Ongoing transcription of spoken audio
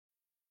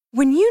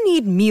When you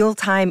need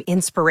mealtime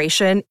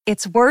inspiration,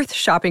 it's worth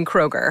shopping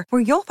Kroger,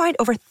 where you'll find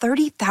over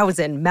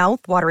 30,000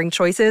 mouth-watering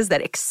choices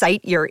that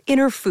excite your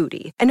inner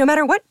foodie. And no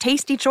matter what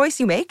tasty choice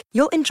you make,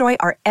 you'll enjoy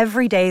our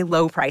everyday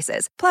low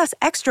prices, plus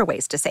extra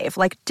ways to save,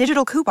 like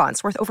digital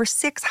coupons worth over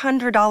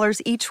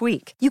 $600 each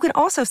week. You can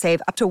also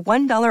save up to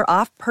 $1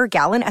 off per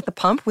gallon at the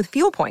pump with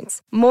fuel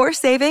points. More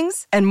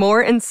savings and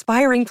more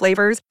inspiring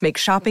flavors make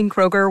shopping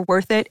Kroger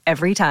worth it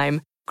every time.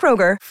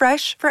 Kroger,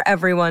 fresh for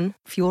everyone.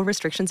 Fuel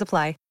restrictions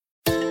apply.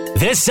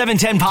 This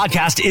 710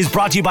 podcast is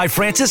brought to you by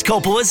Francis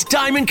Coppola's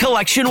Diamond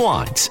Collection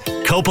Wines.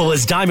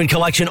 Coppola's Diamond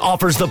Collection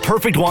offers the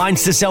perfect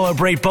wines to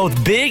celebrate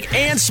both big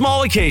and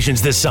small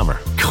occasions this summer.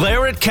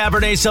 Claret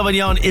Cabernet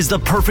Sauvignon is the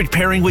perfect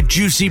pairing with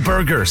juicy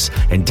burgers.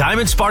 And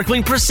Diamond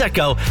Sparkling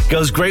Prosecco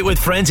goes great with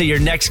friends at your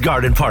next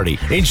garden party.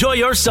 Enjoy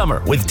your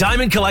summer with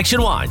Diamond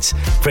Collection Wines.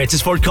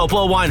 Francis Ford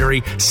Coppola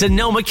Winery,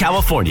 Sonoma,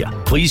 California.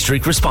 Please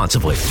drink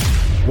responsibly.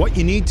 What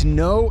you need to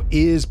know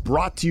is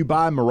brought to you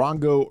by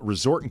Morongo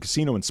Resort and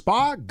Casino and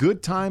Spa.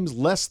 Good times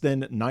less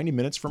than 90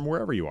 minutes from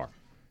wherever you are.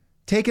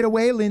 Take it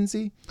away,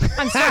 Lindsay.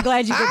 I'm so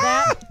glad you did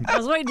that. I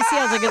was waiting to see.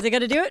 I was like, is it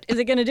going to do it? Is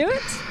it going to do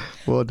it?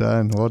 Well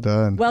done. Well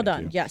done. Well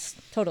done. Yes,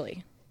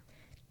 totally.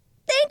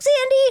 Thanks,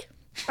 Andy.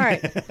 All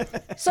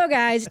right. So,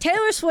 guys,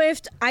 Taylor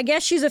Swift, I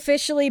guess she's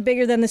officially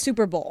bigger than the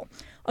Super Bowl.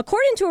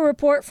 According to a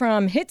report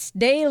from Hits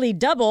Daily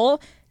Double,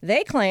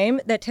 they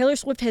claim that Taylor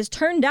Swift has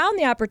turned down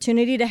the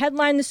opportunity to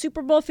headline the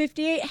Super Bowl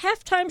 58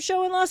 halftime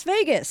show in Las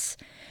Vegas.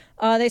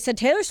 They said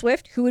Taylor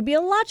Swift, who would be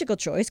a logical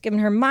choice given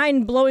her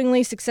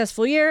mind-blowingly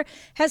successful year,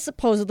 has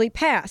supposedly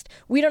passed.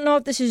 We don't know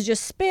if this is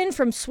just spin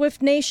from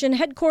Swift Nation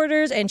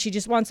headquarters and she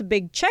just wants a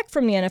big check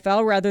from the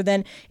NFL rather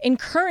than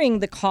incurring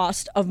the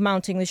cost of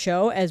mounting the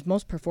show, as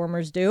most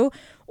performers do,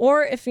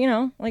 or if,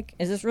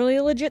 is this really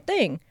a legit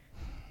thing?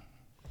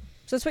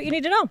 So that's what you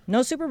need to know.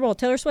 No Super Bowl,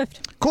 Taylor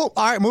Swift. Cool.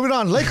 All right, moving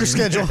on. Lakers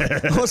schedule.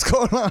 What's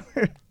going on?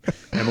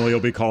 Emily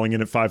will be calling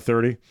in at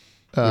 5:30.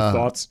 Your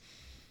thoughts?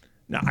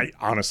 No,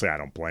 honestly, I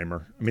don't blame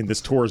her. I mean, this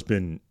tour has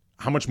been,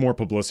 how much more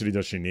publicity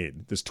does she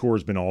need? This tour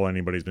has been all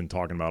anybody's been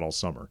talking about all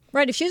summer.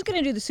 Right. If she was going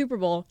to do the Super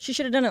Bowl, she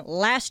should have done it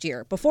last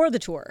year, before the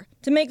tour,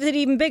 to make it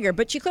even bigger.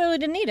 But she clearly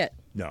didn't need it.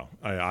 No,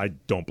 I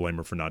don't blame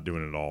her for not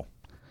doing it at all.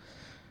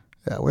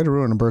 Yeah, way to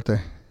ruin a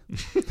birthday.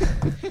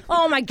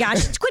 Oh my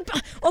gosh! Quit.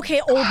 Okay,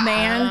 old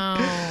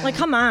man. Like,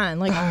 come on.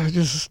 Like,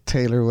 just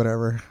Taylor,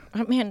 whatever.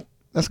 Man,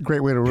 that's a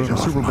great way to ruin a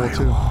Super Bowl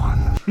too.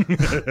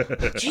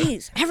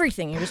 Jeez,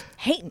 everything you're just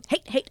hating,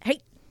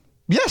 hate.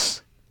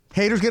 Yes,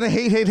 haters gonna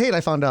hate.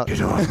 I found out.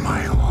 Get off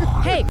my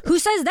lawn. Hey, who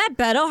says that,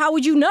 Beto? How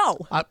would you know?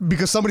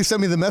 Because somebody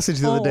sent me the message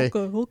the other day.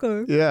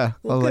 Okay. Yeah,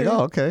 I was like,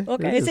 oh, okay.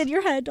 Okay, it's in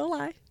your head. Don't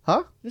lie.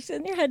 Huh? It's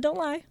in your head. Don't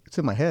lie. It's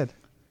in my head.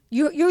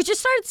 You just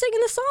started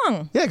singing the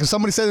song. Yeah, because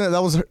somebody said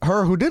that was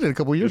her who did it a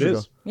couple years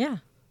ago. Yeah.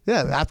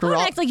 Yeah, after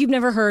all. Act like you've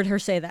never heard her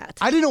say that.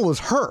 I didn't know it was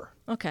her.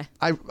 Okay.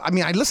 I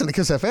mean, I listen to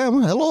Kiss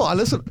FM. Hello, I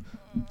listen.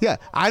 Yeah,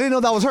 I didn't know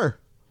that was her.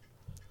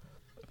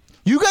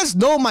 You guys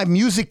know my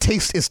music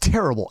taste is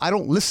terrible. I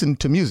don't listen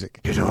to music.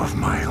 Get off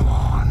my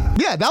lawn.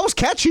 Yeah, that was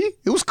catchy.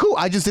 It was cool.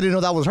 I just didn't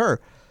know that was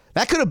her.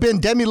 That could have been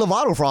Demi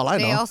Lovato for all I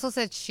know. They also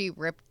said she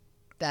ripped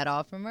that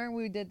off from her.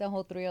 We did the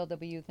whole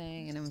 3LW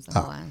thing, and it was the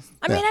last.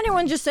 I mean,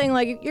 anyone just saying,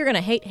 like, you're going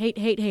to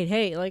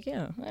hate. Like,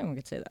 yeah, anyone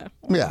could say that.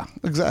 Yeah,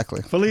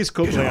 exactly. Feliz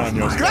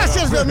cumpleaños.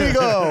 Gracias,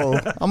 amigo.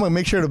 I'm going to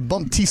make sure to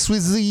bump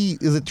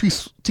T-Swizzy. Is it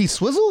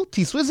T-Swizzle?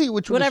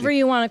 T-Swizzy? Whatever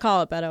you want to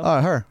call it, Beto.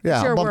 Oh, her. Yeah,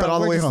 it's your I'll bump world. it all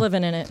the We're way just home.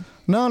 living in it.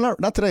 No,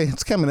 not today.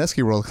 It's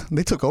Kamenetsky world.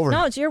 They took over.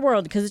 No, it's your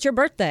world because it's your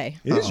birthday.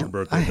 It is your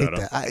birthday, I hate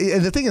Beto. that.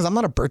 And the thing is, I'm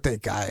not a birthday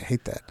guy. I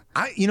hate that.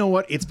 You know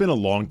what? It's been a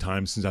long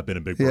time since I've been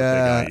a big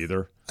birthday guy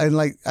either. And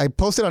I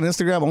posted on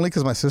Instagram only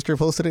because my sister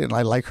posted it and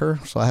I like her,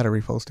 so I had to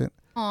repost it.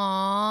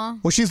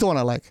 Aww. Well, she's the one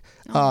I like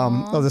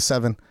of the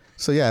 7.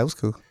 So yeah, it was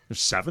cool.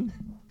 There's 7?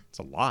 It's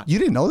a lot. You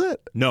didn't know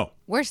that? No.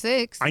 We're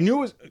 6. I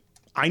knew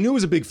it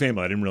was a big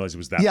family. I didn't realize it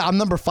was that. Yeah, I'm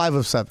number 5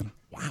 of 7.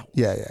 Wow.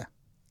 Yeah.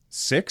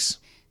 6?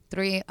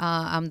 3.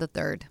 I'm the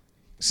 3rd.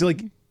 See,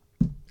 like,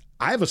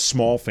 I have a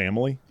small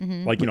family.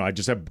 Mm-hmm. Like, I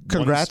just have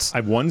Congrats. I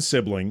have one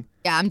sibling.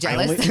 Yeah, I'm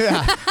jealous.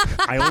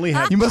 I only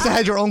have. You must have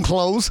had your own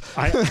clothes.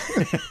 I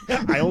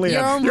only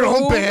have your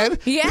own bed.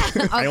 Yeah.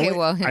 Okay.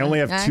 I only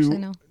have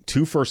actually,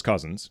 two first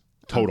cousins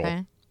total.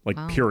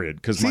 Okay. Period.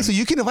 Because So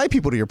you can invite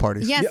people to your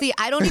parties. Yeah. See,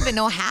 I don't even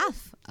know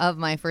half of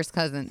my first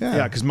cousins.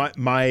 Yeah, because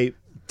my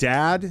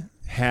dad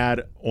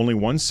had only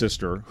one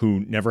sister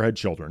who never had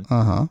children.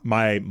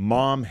 My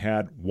mom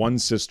had one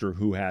sister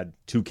who had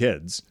 2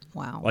 kids.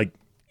 Wow. Like,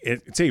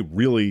 it's a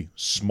really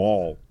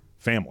small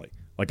family.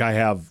 Like, I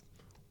have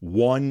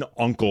one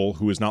uncle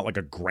who is not like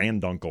a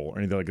granduncle or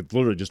anything. Like, it's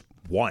literally just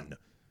one.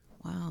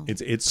 Wow.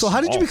 It's So how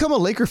did you small. become a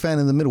Laker fan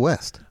in the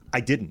Midwest? I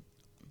didn't.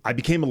 I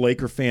became a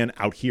Laker fan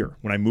out here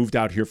when I moved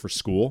out here for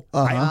school.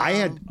 I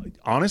had,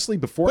 honestly,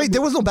 before. Wait,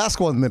 there was no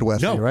basketball in the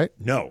Midwest, right?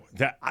 No.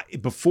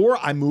 Before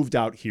I moved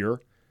out here,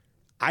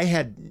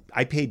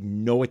 I paid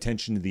no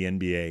attention to the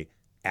NBA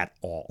at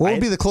all. What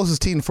would be the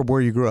closest team from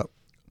where you grew up?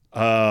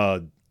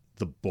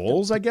 The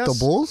Bulls, I guess. The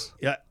Bulls?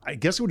 Yeah, I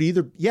guess it would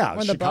either. Yeah,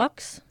 Or the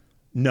Bucks?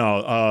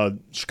 No,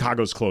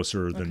 Chicago's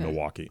closer than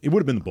Milwaukee. It would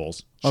have been the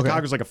Bulls. Okay.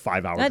 Chicago's like a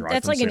 5-hour drive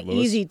That's from like St. an Louis.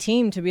 easy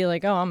team to be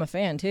like, oh, I'm a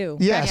fan too.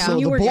 Yeah, Yeah. so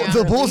You the, were down the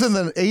at Bulls least.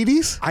 in the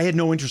 80s? I had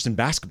no interest in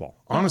basketball,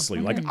 honestly.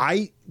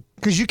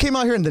 Because you came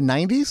out here in the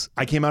 90s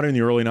I came out in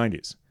the early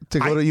 90s. to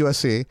go to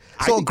USC.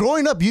 So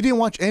growing up, you didn't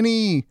watch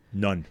any...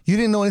 None. You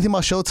didn't know anything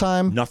about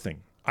Showtime?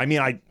 Nothing. I mean,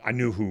 I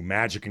knew who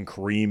Magic and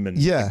Kareem and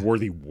Yeah.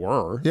 Worthy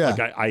were. Yeah.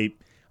 Like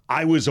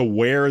I was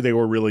aware they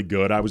were really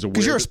good. I was aware.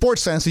 Because you're a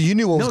sports fan, so you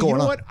knew what was No, going you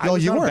know on. what? No,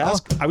 you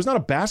weren't. I was not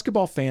a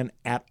basketball fan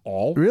at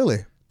all. Really?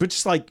 But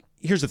just like,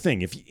 here's the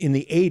thing. If in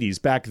the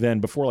 80s, back then,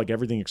 before like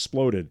everything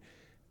exploded,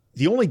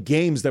 the only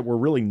games that were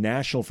really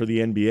national for the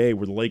NBA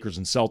were the Lakers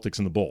and Celtics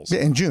and the Bulls. Yeah,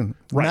 in June.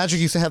 Right.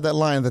 Magic used to have that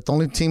line that the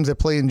only teams that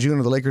play in June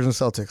are the Lakers and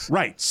Celtics.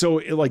 Right. So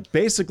like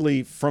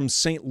basically from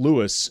St.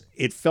 Louis,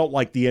 it felt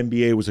like the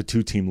NBA was a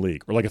 2-team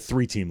league or like a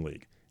 3-team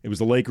league. It was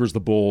the Lakers,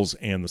 the Bulls,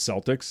 and the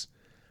Celtics.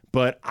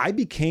 But I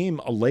became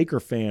a Laker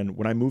fan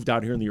when I moved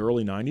out here in the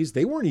early 90s.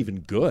 They weren't even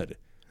good.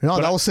 No,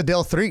 But that was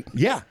Sedale 3.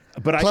 Yeah.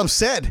 But Club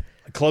said.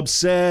 Club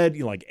said,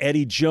 like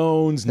Eddie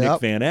Jones, Nick Yep.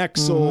 Van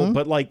Exel,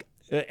 but like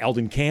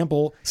Eldon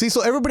Campbell. See,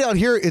 so everybody out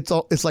here, it's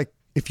like,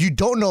 if you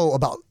don't know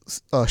about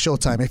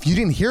Showtime, if you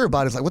didn't hear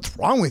about it, it's like, what's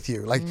wrong with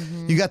you? Like,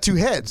 you got two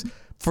heads.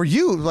 For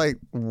you, like,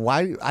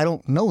 why? I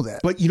don't know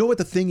that. But you know what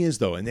the thing is,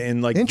 though?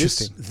 And like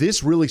Interesting.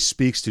 this really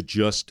speaks to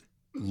just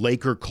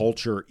Laker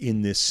culture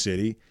in this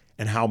city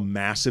and how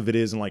massive it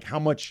is and like how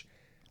much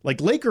like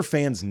Laker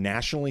fans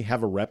nationally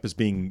have a rep as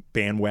being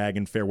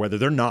bandwagon fair weather.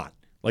 They're not.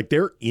 Like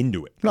they're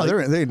into it. No,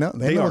 Like, they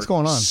know what's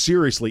going on.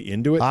 Seriously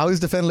into it. I always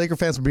defend Laker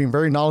fans for being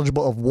very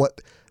knowledgeable of what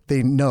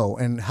they know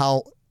and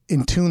how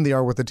in tune they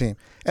are with the team.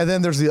 And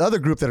then there's the other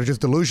group that are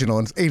just delusional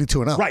and it's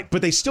 82-0. Right,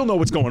 but they still know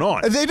what's going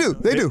on. And they do.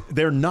 They do.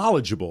 They're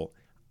knowledgeable.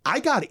 I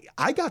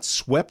got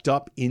swept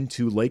up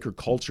into Laker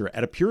culture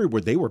at a period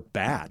where they were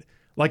bad.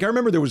 Like I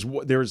remember there was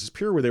this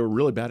period where they were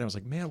really bad. And I was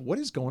like, man, what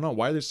is going on?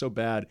 Why are they so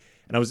bad?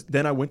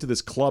 And I went to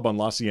this club on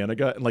La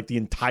Cienega, and like the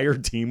entire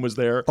team was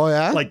there. Oh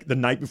yeah. Like the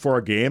night before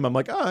our game, I'm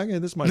like, oh, okay,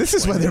 this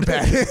is why they're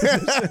bad.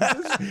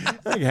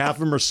 Like half of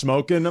them are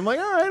smoking. I'm like,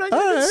 all right, I All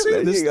can right, see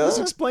there this. you go. This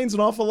explains an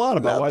awful lot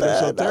about Not why they're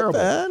so bad, not terrible.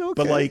 bad, okay.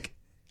 But like,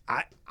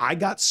 I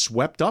got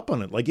swept up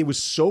on it. Like it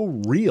was so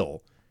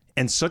real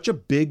and such a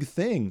big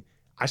thing.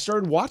 I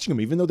started watching them,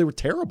 even though they were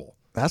terrible.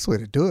 That's the way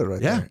to do it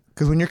right Yeah. there.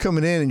 Because when you're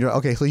coming in and you're,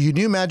 okay, so you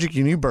knew Magic,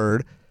 you knew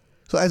Bird.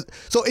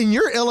 So in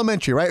your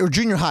elementary, right, or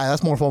junior high,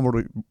 that's more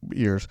formative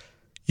years,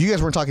 you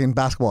guys weren't talking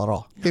basketball at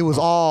all. It was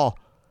all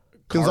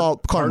Cardinal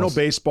Cardinals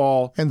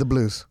baseball. and the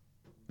Blues.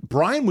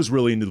 Brian was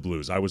really into the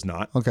Blues. I was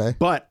not. Okay.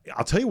 But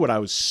I'll tell you what I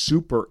was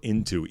super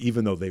into,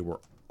 even though they were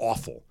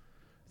awful.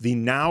 The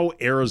now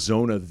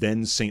Arizona,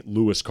 then St.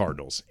 Louis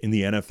Cardinals in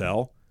the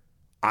NFL.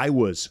 I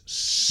was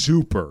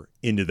super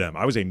into them.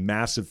 I was a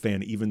massive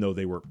fan, even though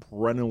they were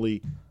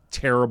perennially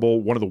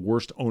terrible. One of the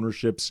worst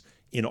ownerships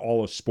in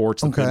all of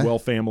sports. The Okay. Bidwell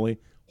family.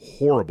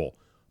 Horrible.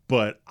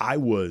 But I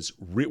was,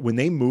 when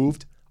they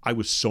moved, I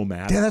was so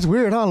mad. Yeah, that's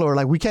weird, huh, Laura?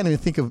 Like, we can't even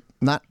think of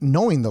not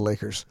knowing the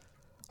Lakers.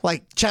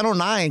 Like, Channel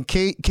 9,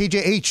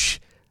 KJH,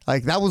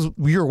 like, that was,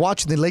 we were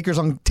watching the Lakers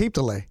on tape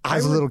delay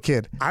as a little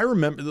kid. I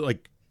remember,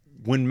 like,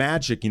 when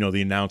Magic,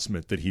 the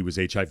announcement that he was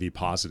HIV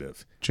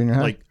positive. Junior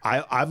high? Like,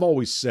 I've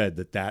always said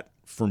that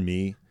for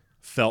me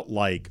felt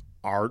like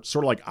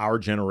our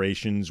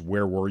generation's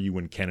Where Were You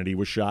When Kennedy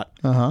Was Shot?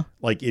 Uh-huh.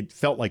 Like, it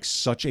felt like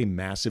such a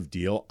massive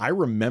deal. I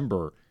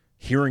remember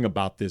hearing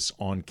about this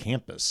on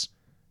campus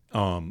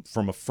from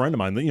a friend of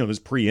mine. This is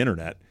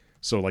pre-internet.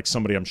 So, like,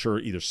 somebody I'm sure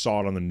either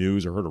saw it on the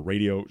news or heard a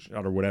radio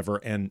shot or whatever.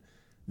 And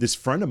this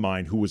friend of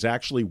mine who was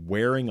actually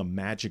wearing a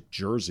Magic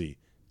jersey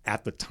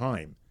at the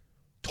time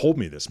told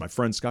me this. My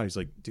friend Scott, he's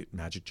like, dude,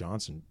 Magic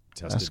Johnson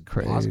tested That's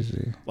crazy.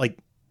 positive. Like,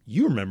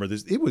 you remember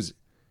this. It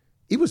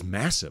was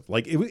massive.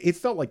 Like, it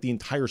felt like the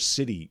entire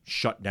city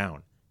shut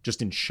down,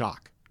 just in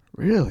shock.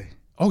 Really?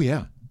 Oh,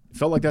 yeah. It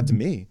felt like that to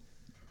me.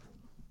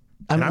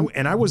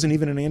 And I wasn't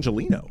even an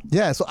Angelino.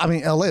 Yeah, so, I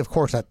mean, LA, of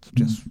course,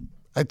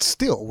 it's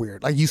still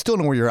weird. Like, you still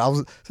know where you're at.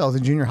 I was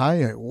in junior high.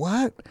 You're like,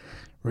 what?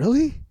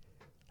 Really?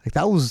 Like,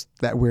 that was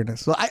that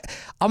weirdness. So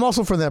I'm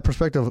also from that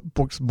perspective,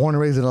 born and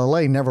raised in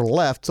LA, never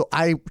left. So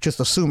I just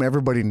assume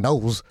everybody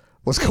knows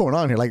what's going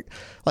on here.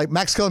 Like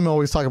Max Kellerman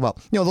always talk about,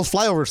 those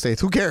flyover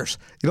states, who cares?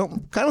 Kind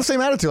of the same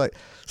attitude. Like,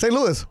 St.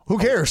 Louis, who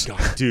cares? Oh,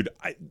 God, dude,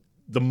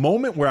 the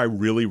moment where I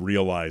really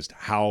realized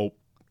how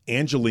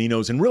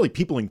Angelinos and really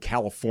people in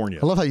California.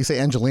 I love how you say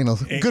Angelinos.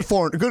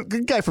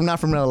 Good guy from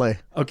not from LA.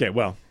 Okay,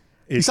 well.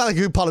 You sound like a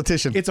good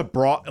politician. It's a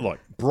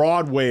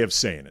broad way of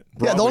saying it.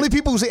 Yeah, the only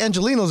people who say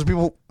Angelinos are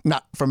people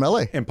not from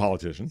LA. And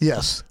politicians.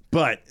 Yes.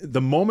 But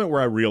the moment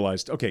where I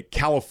realized, okay,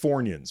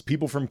 Californians,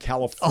 people from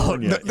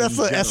California. That's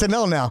the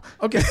SNL now.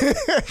 Okay.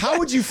 How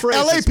would you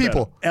phrase LA this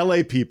people. better?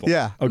 LA people.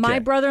 Yeah. Okay. My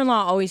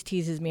brother-in-law always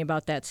teases me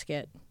about that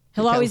skit.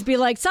 He'll always be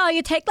like, so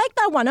you take like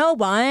the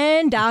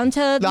 101 down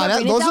to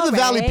those are the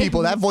Valley Rey."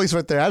 people. That voice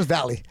right there, that's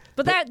Valley.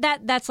 But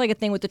that's like a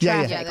thing with the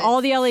Yeah, yeah. traffic. Yeah, all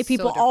the LA that's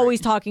people so different.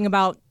 always talking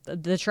about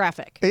the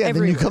traffic. Yeah, then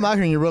you everywhere. come out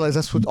here and you realize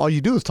that's what all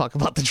you do is talk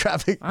about the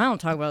traffic. I don't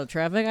talk about the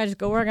traffic. I just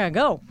go where I gotta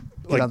go.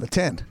 Get on the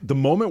 10. The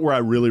moment where I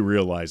really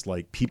realized,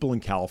 like, people in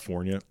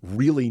California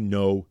really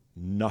know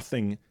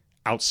nothing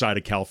outside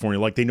of California.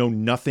 Like, they know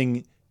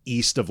nothing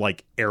east of,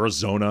 like,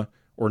 Arizona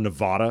or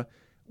Nevada.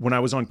 When I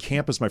was on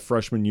campus my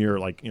freshman year,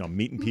 like,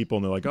 meeting people,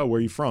 and they're like, oh, where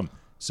are you from?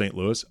 St.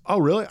 Louis. Oh,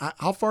 really?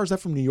 How far is that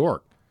from New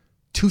York?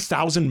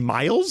 2,000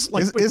 miles?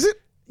 Like, Is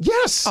it?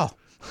 Yes. Oh.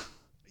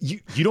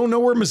 You don't know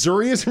where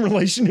Missouri is in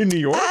relation to New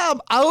York?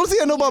 The only thing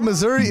I know about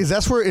Missouri is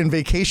that's where in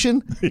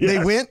vacation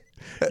they went.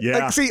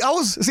 Yeah. Like,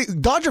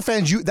 Dodger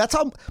fans, that's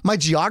how my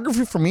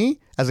geography for me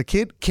as a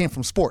kid came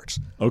from sports.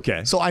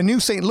 Okay. So I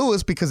knew St.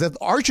 Louis because the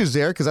Arches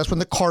there, because that's when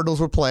the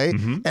Cardinals would play,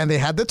 and they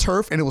had the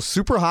turf, and it was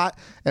super hot.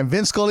 And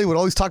Vince Scully would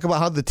always talk about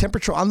how the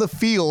temperature on the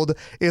field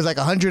is like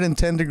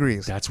 110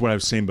 degrees. That's what I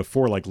was saying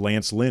before, like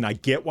Lance Lynn. I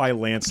get why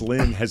Lance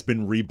Lynn has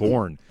been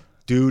reborn.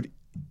 Dude,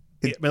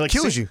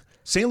 kills you.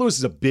 St. Louis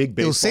is a big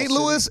baseball It was St.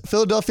 Louis,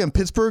 Philadelphia, and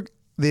Pittsburgh.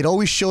 They'd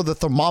always show the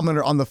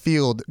thermometer on the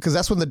field because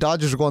that's when the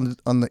Dodgers were going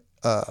on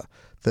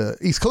the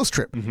East Coast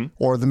trip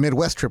or the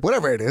Midwest trip,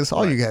 whatever it is,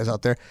 all you guys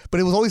out there.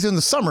 But it was always in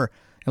the summer.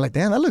 And like,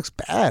 damn, that looks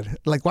bad.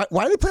 Like, why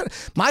do they put...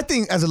 My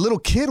thing as a little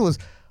kid was,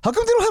 how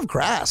come they don't have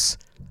grass?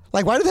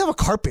 Like, why do they have a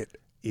carpet?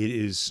 It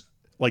is...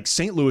 Like,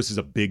 St. Louis is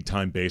a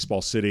big-time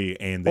baseball city,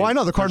 and I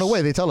know the Cardinal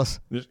Way. They tell us.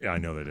 Yeah, I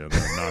know they do.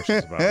 They're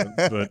obnoxious about it,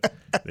 but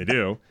they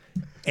do.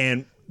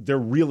 And they're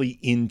really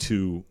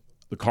into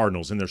the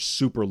Cardinals, and they're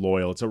super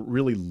loyal. It's a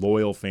really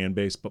loyal fan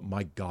base, but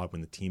my God,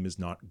 when the team is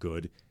not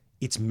good,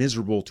 it's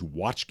miserable to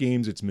watch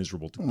games. It's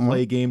miserable to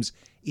play games.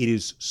 It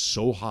is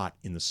so hot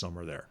in the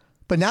summer there.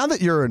 But now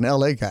that you're an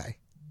LA guy,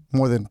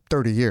 more than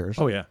 30 years.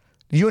 Oh, yeah.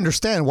 You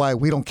understand why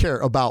we don't care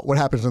about what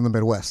happens in the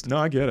Midwest. No,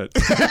 I get it.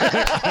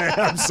 I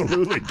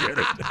absolutely get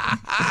it.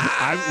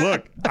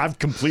 I've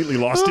completely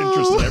lost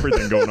interest in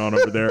everything going on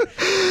over there.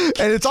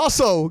 And it's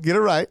also, get it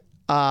right,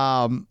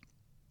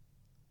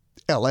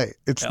 L.A.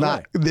 It's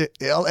not.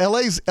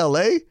 L.A.'s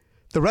L.A.,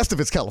 the rest of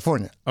it's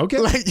California. Okay.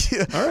 All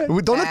right.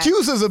 Don't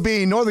accuse us of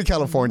being Northern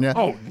California.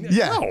 Oh,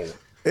 yeah.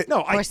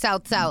 No. Or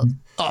south. South.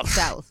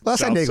 Well,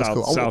 San Diego's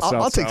cool.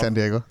 I'll take San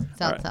Diego.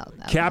 South.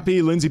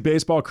 Cappy, Lindsay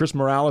Baseball, Chris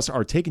Morales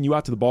are taking you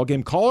out to the ball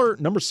game. Caller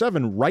number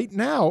 7 right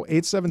now,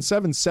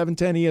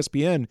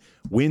 877-710-ESPN,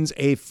 wins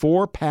a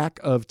 4-pack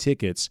of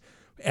tickets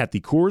at the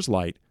Coors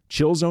Light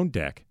Chill Zone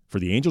deck for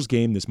the Angels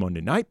game this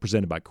Monday night,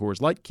 presented by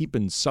Coors Light,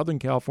 keeping Southern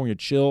California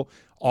chill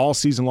all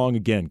season long.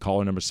 Again,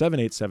 caller number 7,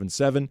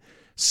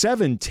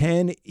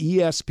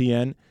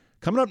 877-710-ESPN.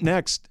 Coming up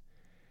next,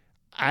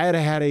 I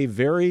had a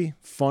very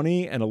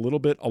funny and a little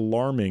bit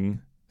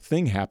alarming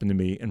thing happen to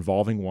me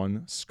involving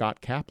one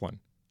Scott Kaplan.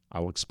 I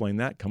will explain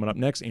that coming up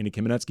next. Andy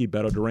Kamenetsky,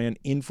 Beto Duran,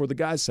 in for the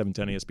guys,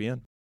 710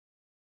 ESPN.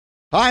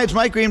 Hi, it's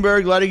Mike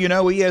Greenberg letting you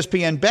know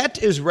ESPN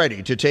Bet is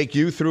ready to take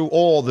you through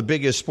all the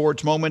biggest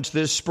sports moments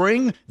this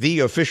spring. The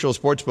official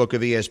sportsbook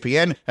of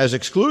ESPN has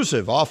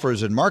exclusive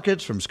offers and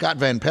markets from Scott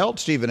Van Pelt,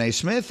 Stephen A.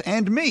 Smith,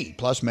 and me,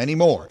 plus many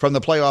more. From the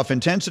playoff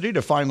intensity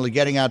to finally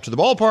getting out to the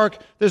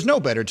ballpark, there's no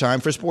better time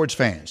for sports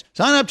fans.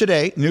 Sign up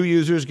today. New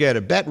users get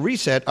a bet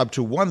reset up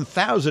to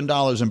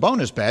 $1,000 in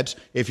bonus bets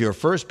if your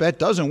first bet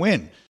doesn't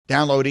win.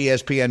 Download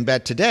ESPN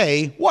Bet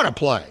today. What a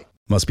play.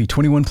 Must be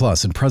 21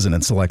 plus and present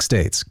in select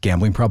states.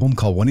 Gambling problem?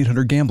 Call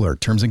 1-800-GAMBLER.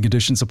 Terms and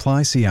conditions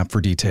apply. See app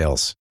for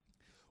details.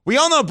 We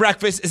all know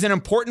breakfast is an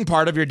important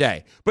part of your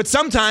day. But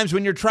sometimes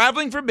when you're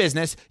traveling for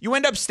business, you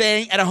end up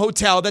staying at a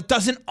hotel that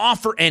doesn't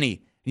offer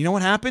any. You know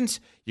what happens?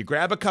 You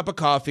grab a cup of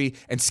coffee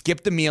and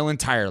skip the meal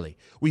entirely.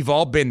 We've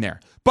all been there.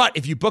 But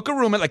if you book a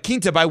room at La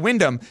Quinta by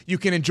Wyndham, you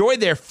can enjoy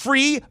their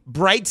free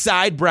Bright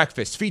Side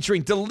breakfast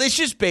featuring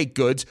delicious baked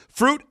goods,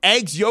 fruit,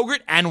 eggs,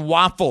 yogurt, and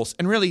waffles.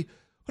 And really,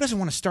 who doesn't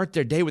want to start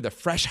their day with a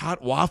fresh,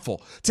 hot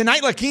waffle?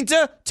 Tonight, La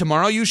Quinta,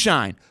 tomorrow you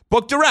shine.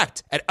 Book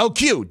direct at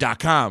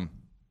LQ.com.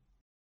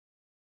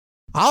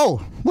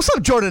 Oh, what's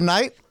up, Jordan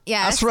Knight?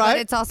 Yeah, that's right. But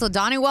it's also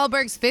Donnie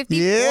Wahlberg's 54th birthday.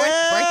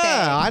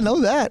 Yeah, I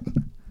know that.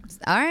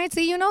 All right, so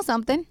you know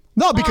something.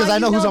 No, because I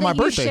know who's on my You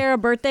birthday. share a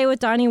birthday with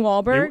Donnie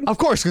Wahlberg? Of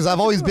course, because I've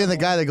always been the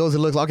guy that goes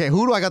and looks, okay,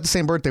 who do I got the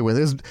same birthday with?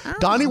 It's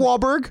Donnie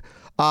Wahlberg,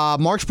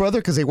 Mark's brother,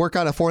 because they work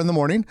out at 4 a.m.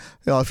 You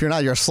know, if you're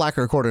not, you're a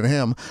slacker according to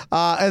him.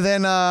 And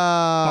then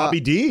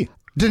Bobby D.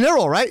 De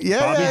Niro, right? Yeah,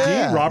 Bobby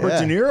D. Robert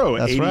De Niro,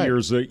 That's 80 right.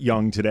 years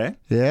young today.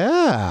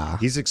 Yeah.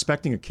 He's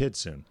expecting a kid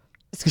soon.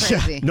 It's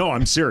crazy. No,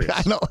 I'm serious.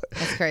 I know.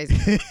 That's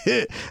crazy.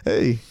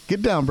 Hey,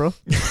 get down, bro.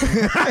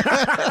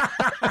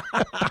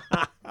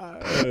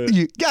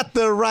 You got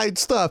the right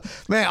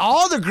stuff. Man,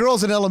 all the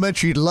girls in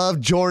elementary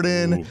loved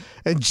Jordan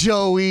and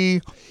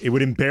Joey. It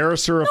would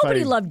embarrass her Nobody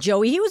if I... loved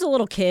Joey. He was a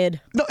little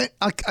kid. No,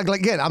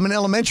 again, I'm in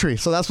elementary,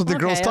 so that's what the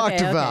girls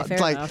talked about. fair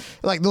It's enough.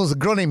 like there was a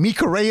girl named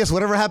Mika Reyes.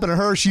 Whatever happened to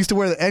her, she used to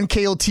wear the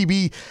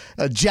NKOTB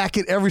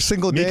jacket every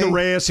single day. Mika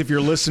Reyes, if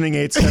you're listening,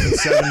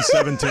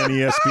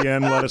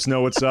 877-710-ESPN, let us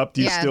know what's up.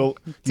 Do you still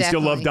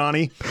love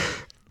Donnie?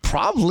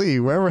 Probably,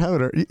 wherever happened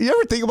to her. You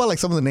ever think about like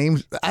some of the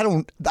names?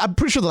 I'm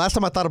pretty sure the last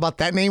time I thought about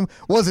that name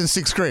was in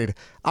 6th grade.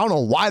 I don't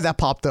know why that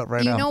popped up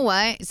right now. You know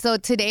what? So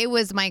today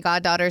was my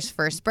goddaughter's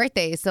first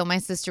birthday. So my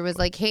sister was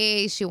like,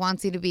 hey, she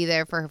wants you to be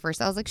there for her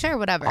first. I was like, sure,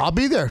 whatever. I'll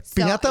be there.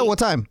 So, Piñata, what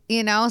time?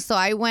 You know, so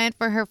I went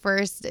for her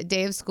first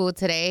day of school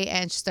today,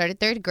 and she started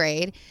 3rd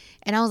grade.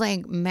 And I was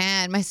like,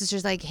 man, my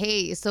sister's like,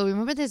 hey, so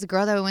remember this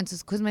girl that we went to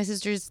school? Because my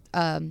sister's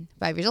 5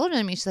 years older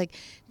than me. She's like,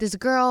 this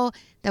girl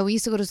that we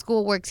used to go to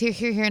school works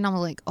here. And I'm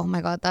like, oh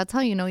my God, that's how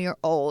you know you're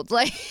old.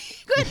 Like,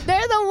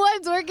 they're the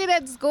ones working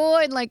at school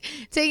and like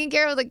taking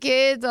care of the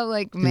kids. I'm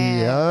like,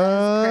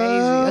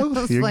 man,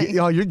 that's crazy.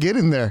 You're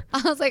getting there.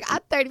 I was like,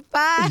 I'm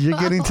 35. You're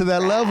getting to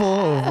that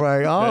level,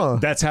 right? Oh,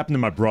 That's happened to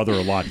my brother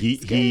a lot. He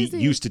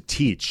used to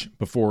teach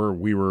before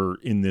we were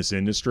in this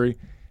industry,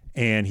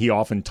 and he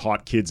often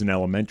taught kids in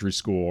elementary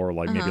school or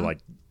like maybe like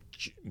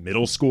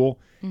middle school,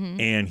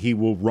 and he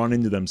will run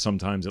into them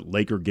sometimes at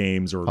Laker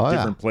games or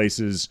different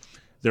places.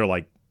 They're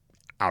like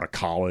out of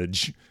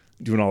college,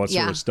 doing all that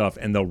sort of stuff,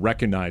 and they'll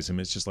recognize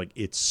him. It's just like,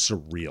 it's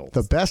surreal.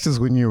 the best is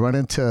when you run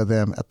into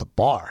them at the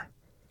bar.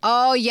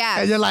 Oh, yeah.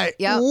 And you're like,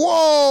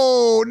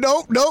 whoa,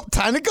 nope,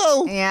 time to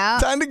go. Yeah.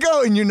 Time to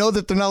go. And you know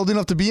that they're not old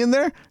enough to be in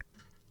there.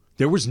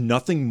 There was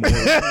nothing more.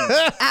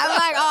 I'm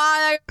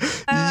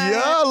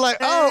like,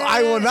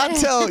 I will not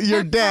tell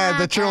your dad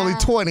that you're only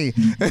 20.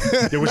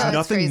 There was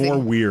nothing crazy. more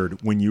weird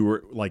when you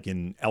were like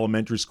in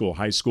elementary school,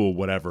 high school,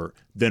 whatever,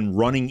 than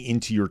running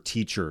into your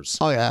teachers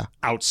Oh, yeah.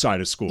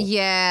 outside of school.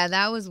 yeah,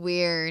 that was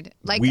weird.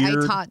 Like,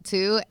 Weird. I taught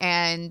too,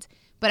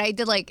 but I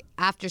did like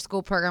after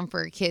school program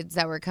for kids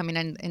that were coming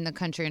in the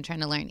country and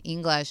trying to learn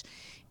English.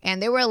 And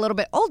they were a little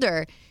bit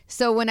older.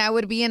 So when I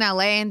would be in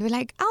LA and be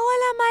like,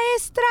 hola,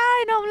 maestra.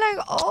 And I'm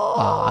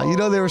like, You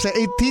know, they were saying,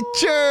 hey,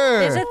 teacher.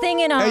 There's a thing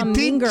in hey,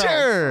 Mean Girls.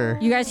 teacher.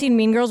 You guys seen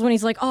Mean Girls when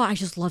he's like, oh, I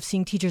just love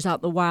seeing teachers out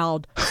in the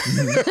wild.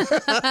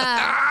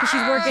 'Cause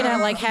she's working at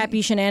like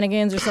Happy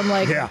Shenanigans or some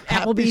like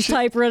Applebee's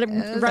type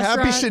restaurant.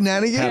 Happy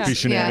Shenanigans? Happy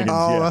Shenanigans.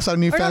 Oh, yeah. that's our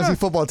new fantasy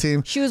football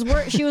team. She was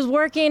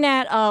working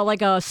at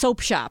like a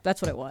soap shop.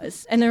 That's what it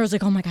was. And there was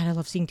like, oh my God, I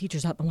love seeing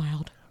teachers out in the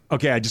wild.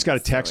 Okay, I just got a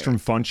text from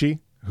Funchy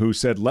who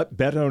said, let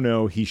Beto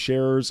know he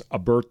shares a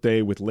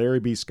birthday with Larry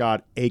B.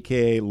 Scott,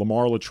 a.k.a.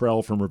 Lamar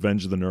Luttrell from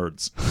Revenge of the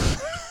Nerds.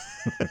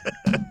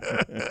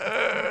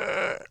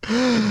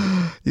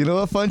 You know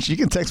what, Funch? You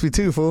can text me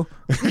too, fool.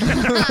 It's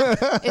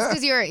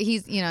because you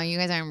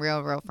guys aren't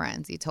real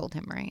friends. You told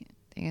him, right?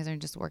 You guys are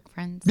just work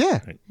friends.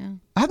 Yeah.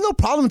 I have no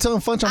problem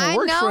telling Funch I'm a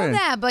work friend. I know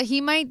that, but he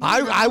might.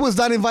 I was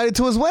not invited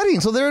to his wedding,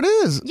 so there it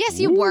is.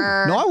 Yes, you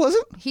were. No, I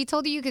wasn't. He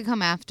told you could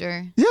come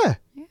after. Yeah.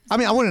 I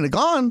mean, I wouldn't have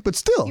gone, but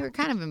still. You were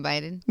kind of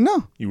invited.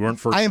 No. You weren't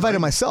first I invited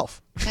string.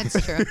 myself. That's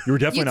true. You were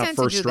definitely not tend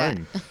to first do that.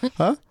 string.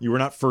 Huh? You were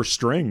not first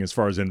string as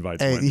far as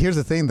invites Hey, went. here's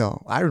the thing,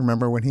 though. I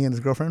remember when he and his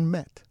girlfriend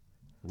met.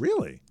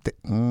 Really?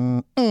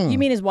 You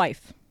mean his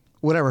wife?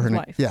 Whatever her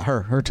name. Wife. Yeah,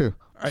 her too.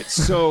 All right,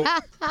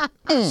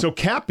 so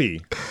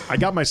Cappy, I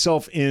got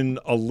myself in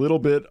a little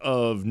bit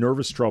of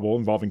nervous trouble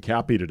involving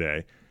Cappy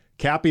today.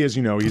 Cappy, as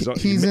you know,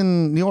 He's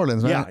in New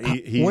Orleans,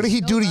 right? Yeah. What did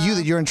he do to you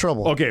that you're in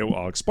trouble? Okay, well,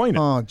 I'll explain it.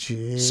 Oh,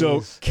 jeez.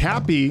 So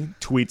Cappy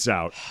tweets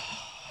out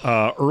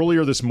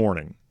earlier this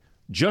morning,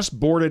 just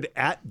boarded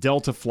at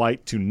Delta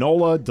flight to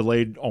NOLA,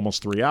 delayed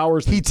almost 3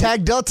 hours. He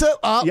tagged Delta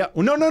up? Yeah.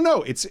 Well,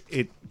 no.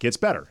 It gets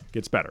better.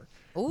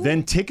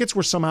 Then tickets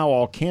were somehow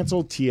all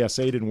canceled.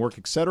 TSA didn't work,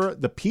 etc.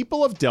 The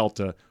people of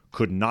Delta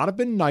could not have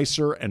been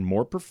nicer and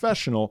more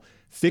professional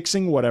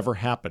fixing whatever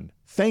happened.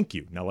 Thank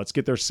you. Now let's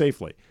get there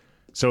safely.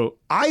 So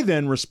I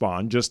then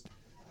respond, just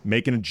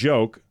making a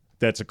joke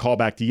that's a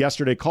callback to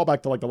yesterday,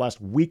 callback to like the last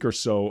week or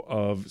so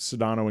of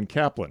Sedano and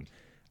Kaplan.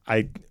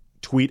 I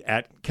tweet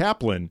at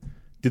Kaplan,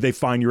 did they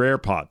find your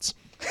AirPods?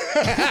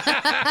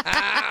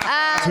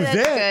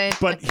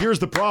 But here's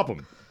the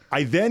problem.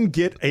 I then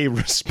get a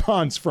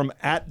response from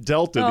at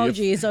Delta,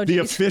 the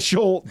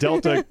official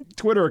Delta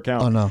Twitter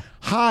account. Oh, no.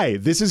 Hi,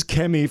 this is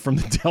Kemi from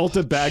the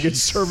Delta Baggage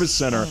Service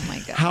Center. Oh, my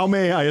God. How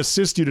may I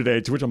assist you today?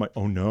 To which I'm like,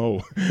 oh,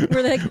 no.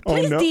 We're like,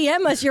 please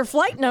DM us your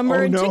flight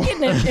number and ticket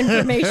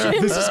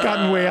information. This has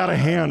gotten way out of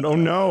hand. Oh,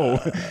 no.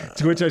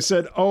 To which I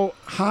said, oh,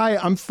 hi,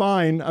 I'm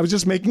fine. I was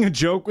just making a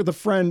joke with a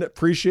friend.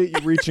 Appreciate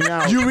you reaching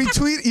out. You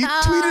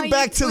tweeted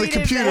back to the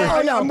computer.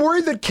 I'm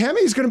worried that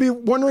Kemi's going to be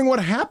wondering what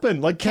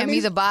happened. Like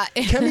Kemi the bot.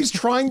 Kemi's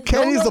trying.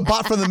 Kemi's the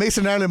bot from the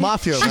Mason Island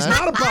Mafia, She's man.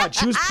 not a bot.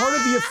 She was part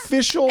of the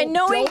official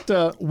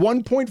Delta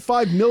 1.5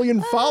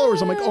 million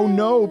followers. I'm like, oh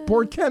no,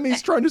 poor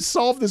Kemi's trying to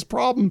solve this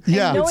problem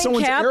with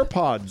someone's Cap,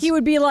 AirPods. He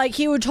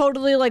would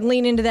totally like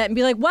lean into that and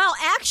be like, well,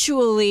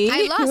 actually,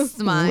 I lost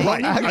mine.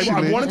 Right.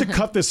 I wanted to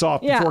cut this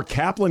off before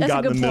Kaplan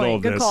got in the middle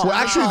of this. Well,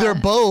 actually, they're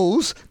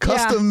Bose,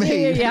 custom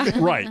made.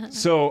 Right.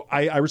 So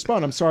I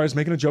respond, I'm sorry, I was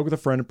making a joke with a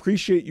friend.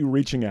 Appreciate you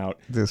reaching out.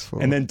 This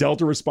fool. And then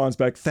Delta responds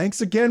back,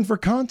 thanks again for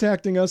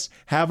contacting us.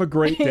 Have a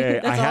great day.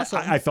 That's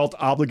awesome. I felt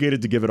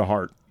obligated to give it a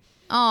heart.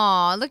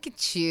 Oh, look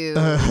at you.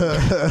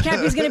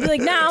 Cappy's gonna be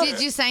like, now. Did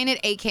you sign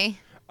it AK?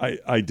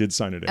 I did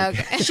sign it.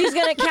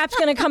 Okay. Cap's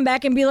gonna come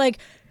back and be like,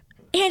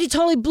 Andy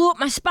totally blew up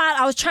my spot.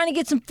 I was trying to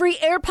get some free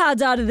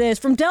AirPods out of this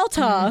from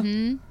Delta.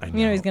 Mm-hmm.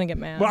 You know he's gonna get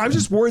mad. Well, I'm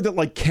just worried that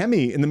like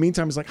Kemi, in the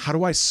meantime, is like, how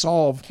do I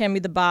solve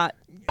Kemi the bot?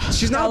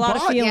 She's not a lot a of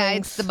bot. feelings. Yeah,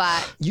 it's the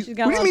bot. What do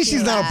you mean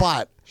she's not a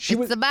bot?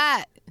 It's the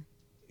bot.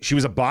 She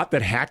was a bot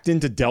that hacked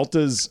into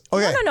Delta's.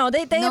 Okay. No.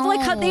 They have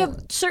like they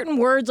have certain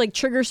words like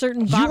trigger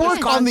certain. You bot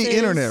work on the responses.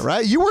 internet,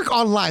 right? You work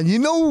online. You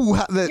know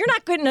that. You're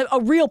not getting a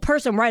real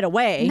person right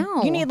away.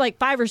 No. You need like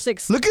 5 or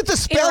 6. Look at the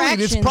spelling.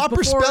 It's interactions proper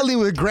before- spelling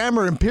with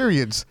grammar and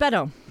periods.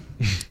 Beto.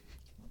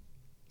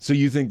 So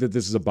you think that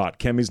this is a bot?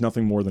 Kemi's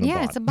nothing more than a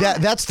bot. It's a bot. Yeah,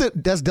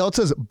 that's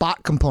Delta's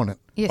bot component.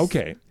 Yes.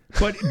 Okay,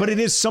 but it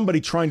is somebody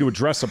trying to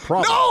address a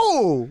problem.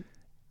 No,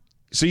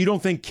 So you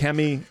don't think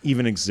Kemi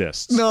even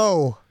exists?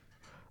 no.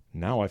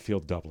 Now I feel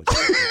doubly.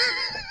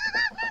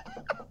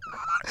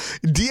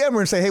 DM her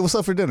and say, "Hey, what's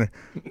up for dinner?"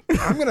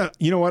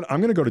 You know what? I'm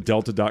gonna go to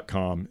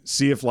Delta.com,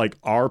 see if like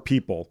our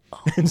people,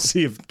 and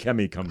see if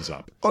Kemi comes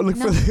up. Oh, look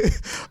for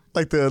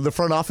the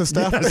front office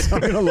staff. Yes, I'm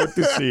gonna look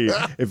to see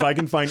if I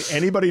can find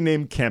anybody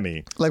named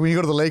Kemi. Like when you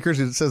go to the Lakers,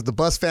 it says the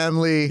Bus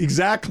family.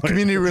 Exactly.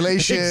 Community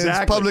relations,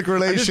 Exactly. public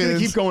I'm just gonna relations.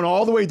 keep going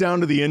all the way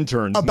down to the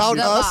interns. About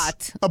The us.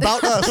 bot.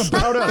 About us.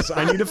 About us.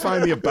 I need to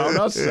find the About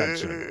Us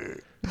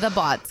section. The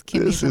bots.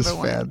 Kimmy's This is number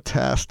one. Hey,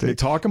 fantastic.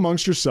 talk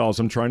amongst yourselves.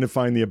 I'm trying to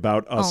find the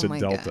About Us Oh at my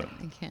Delta. God.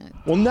 I can't.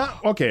 Well,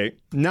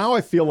 now I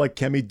feel like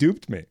Kemi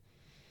duped me.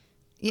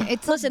 Yeah,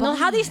 it's Listen, no,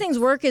 how these things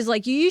work is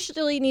like you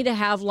usually need to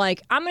have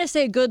like I'm going to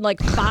say a good like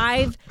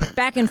 5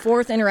 back and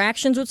forth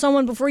interactions with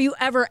someone before you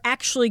ever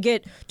actually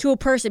get to a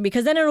person,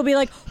 because then it'll be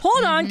like,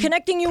 hold on,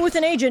 connecting you with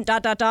an agent. ...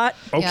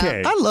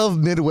 Okay. I love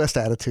Midwest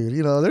attitude.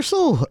 You know, they're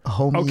so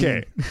homey.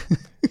 Okay.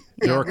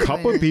 There are a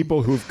couple of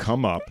people who've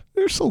come up.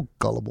 They're so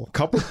gullible.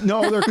 There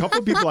are a couple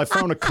of people. I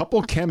found a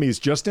couple Kemis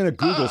just in a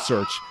Google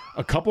search.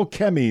 A couple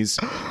Kemis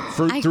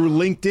through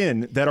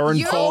LinkedIn that are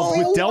involved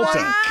with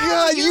Delta.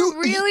 God, you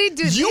really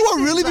do. You This are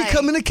is really like-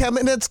 becoming a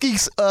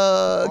Kaplanetsky's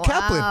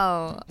Kaplan.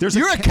 Wow.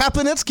 You're a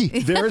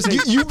Kaplanetsky. There is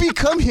a You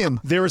become him.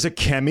 there is a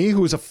Kemi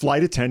who is a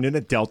flight attendant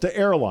at Delta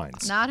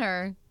Airlines. Not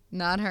her.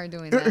 Not her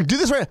doing that. Do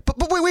this right. But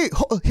wait.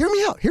 Hear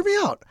me out. Hear me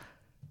out.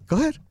 Go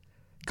ahead.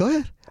 Go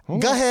ahead. Go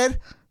ahead.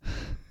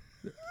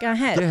 Go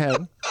ahead.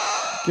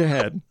 Go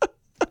ahead.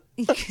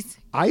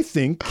 I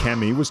think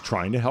Kemi was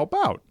trying to help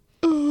out.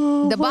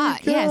 The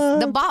bot,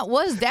 yes. The bot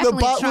was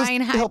definitely trying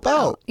to help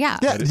out. Yeah.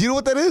 Yeah. Do you know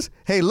what that is?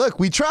 Hey, look,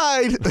 we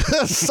tried.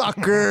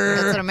 Sucker.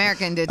 That's what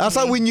American did. That's to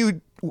how me. when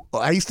you.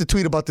 I used to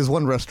tweet about this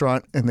one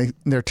restaurant and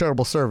their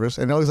terrible service,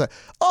 and I was like,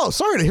 "Oh,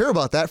 sorry to hear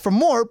about that. For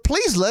more,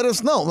 please let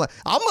us know." I'm like,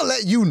 "I'm gonna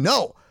let you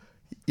know."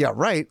 Yeah,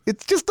 right.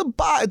 It's just a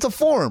bot. It's a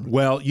form.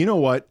 Well, you know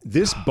what?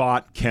 This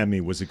bot,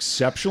 Kemi, was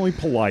exceptionally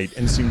polite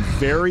and seemed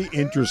very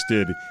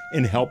interested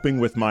in helping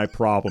with my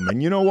problem.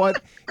 And you know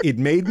what? It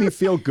made me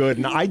feel good,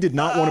 and I did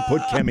not want to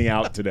put Kemi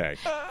out today.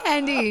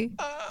 Andy,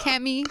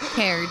 Kemi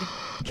cared.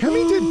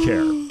 Kemi did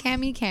care.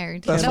 Kemi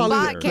cared. That's the probably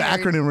bot the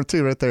cared. acronym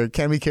too, right there.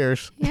 Kemi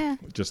cares. Yeah.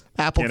 Just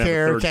Apple can't have a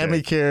care. third Kemi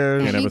K.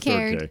 cares. Can't have a Kemi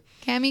third cared.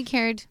 K. Kemi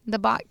cared. The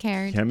bot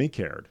cared. Kemi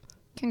cared.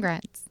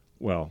 Congrats.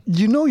 Well,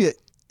 You know, it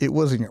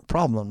wasn't your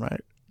problem, right?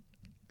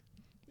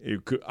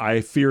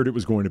 I feared it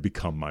was going to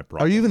become my Are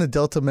problem. you even a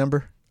Delta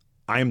member?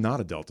 I am not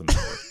a Delta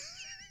member.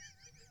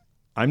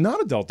 I'm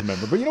not a Delta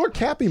member, but you know what?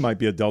 Cappy might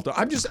be a Delta.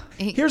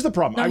 Here's the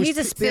problem. No, he's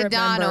a Spirit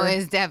Sedano member.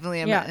 is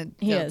definitely a Yeah,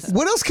 he is.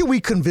 What else can we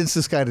convince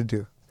this guy to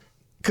do?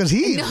 Because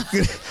he.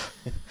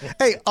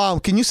 Hey,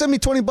 can you send me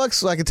 $20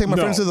 so I can take my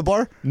No. friends to the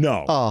bar?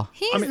 No. Oh,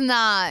 He's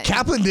not.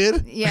 Kaplan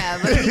did. Yeah,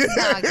 but he's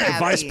not Cappy.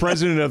 Vice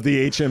president of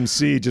the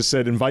HMC just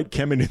said, invite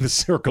Kemi to the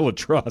circle of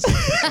trust.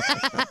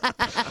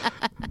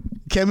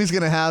 Kemi's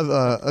gonna have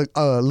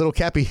a little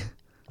Cappy.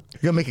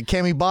 You're gonna make a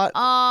Kemi bot.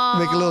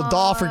 Make a little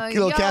doll for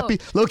little yo. Cappy.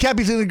 Little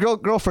Cappy's in a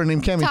girlfriend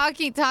named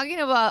Kemi. Talking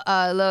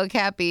about Lil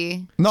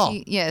Cappy. No.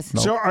 Yes.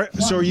 So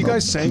are you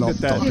guys saying No,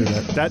 that don't do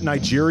that. that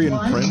Nigerian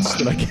prince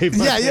that I gave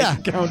my Yeah.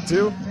 bank account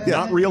to,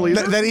 not real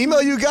either? That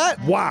email you got?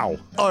 Wow.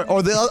 Or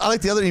I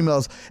like the other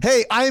emails.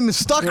 Hey, I'm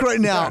stuck right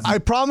now. Yes. I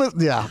promise.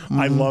 Yeah.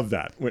 I love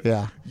that.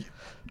 Yeah.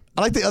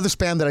 I like the other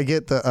spam that I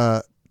get,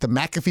 the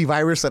McAfee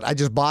virus that I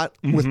just bought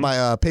with my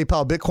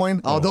PayPal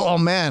Bitcoin. Oh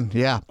man.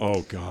 Yeah.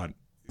 Oh, God.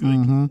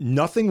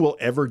 Nothing will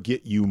ever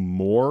get you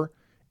more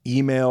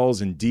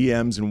emails and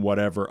DMs and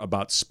whatever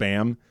about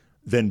spam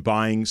than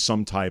buying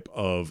some type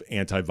of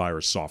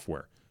antivirus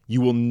software. You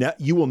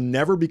will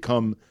never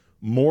become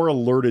more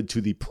alerted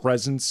to the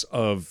presence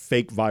of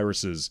fake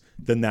viruses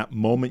than that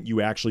moment you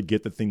actually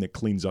get the thing that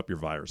cleans up your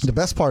virus. The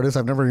best part is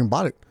I've never even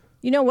bought it.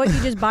 You know what?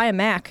 You just buy a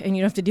Mac and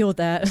you don't have to deal with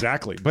that.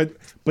 Exactly. But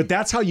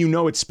that's how you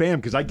know it's spam,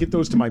 because I get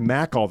those to my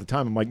Mac all the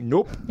time. I'm like,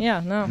 nope.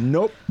 Yeah, no.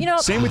 Nope. You know-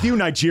 Same with you,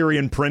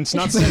 Nigerian prince,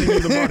 not sending you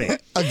the money.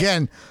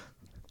 Again.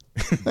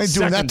 I ain't doing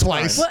Second that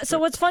twice. time. So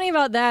what's funny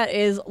about that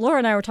is Laura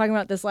and I were talking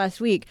about this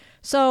last week.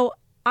 So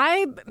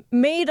I've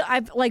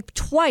like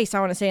twice,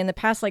 I want to say, in the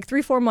past like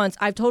 3-4 months,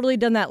 I've totally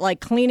done that like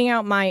cleaning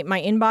out my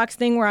inbox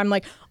thing where I'm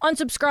like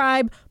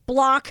unsubscribe,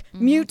 block,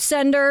 mute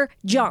sender,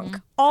 junk.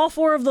 All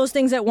 4 of those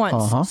things at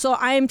once. So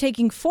I am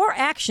taking 4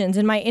 actions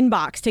in my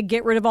inbox to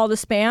get rid of all the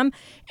spam.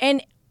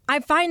 And I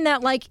find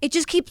that like it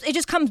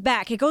just comes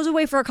back. It goes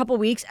away for a couple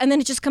weeks and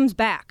then it just comes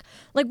back.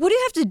 Like, what do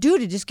you have to do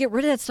to just get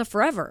rid of that stuff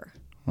forever?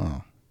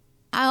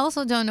 I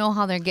also don't know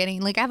how they're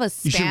getting. Like, I have a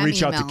spam You should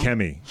reach email. out to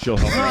Kemi. She'll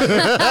help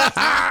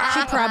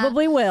you. She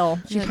probably will.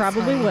 She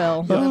probably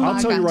will. I'll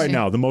tell you got right you.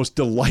 now, the most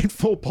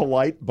delightful,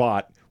 polite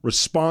bot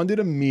responded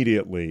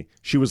immediately.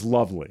 She was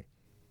lovely.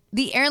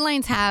 The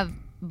airlines have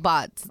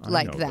bots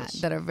like know that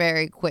this. that are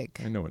very quick.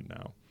 I know it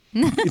now.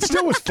 It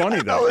still was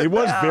funny, though. It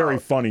was very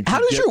funny to How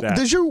get that.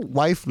 does your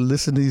wife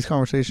listen to these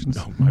conversations?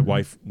 No, my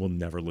wife will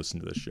never listen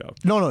to this show.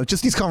 No,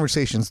 just these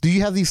conversations. Do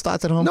you have these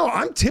thoughts at home? No,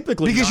 I'm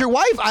typically Because not. your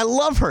wife, I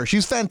love her.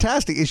 She's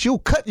fantastic, and she'll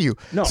cut you.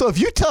 No. So if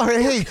you tell her,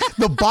 hey,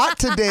 the bot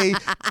today,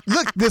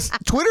 look, this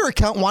Twitter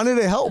account wanted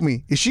to help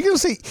me, is she gonna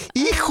say,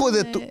 hijo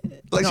de tu?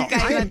 Like,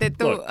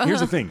 No, look, here's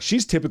the thing.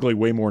 She's typically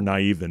way more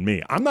naive than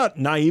me. I'm not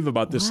naive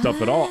about this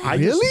stuff at all. I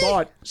just Really?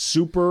 thought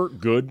super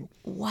good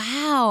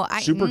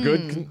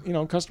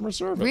customer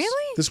service.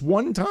 Really? This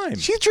one time.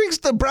 she drinks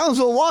the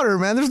Brownsville water,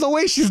 man. There's no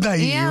way she's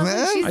naive, Yeah,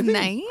 man. she's I think,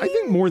 naive. I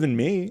think more than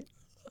me.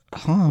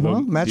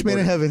 Well, match People made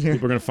in are- heaven here.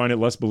 People are going to find it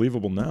less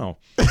believable now.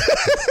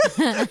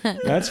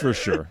 That's for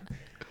sure.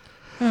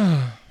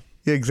 Yeah,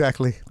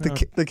 exactly. The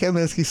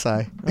Kaminsky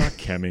sigh. Ah,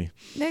 Kemi.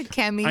 That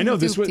Kemi I know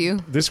this duped was you.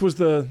 this was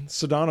the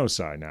Sedano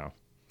side now.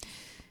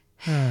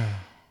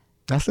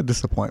 That's a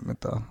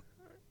disappointment, though.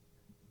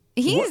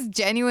 He's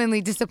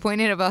genuinely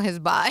disappointed about his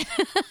bot.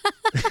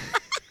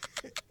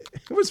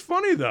 It was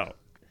funny though.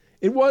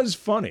 It was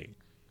funny.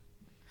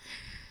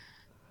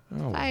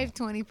 Oh,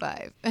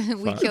 525.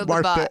 We killed the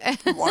Mark bot.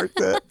 that. Mark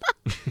that.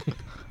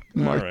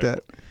 Mark right.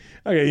 that.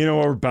 Okay, you know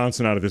what? We're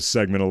bouncing out of this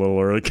segment a little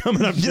early.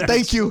 Coming up Yeah, next.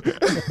 thank you.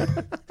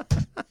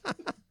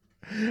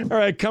 All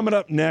right, coming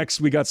up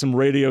next, we got some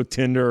radio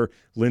Tinder.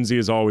 Lindsay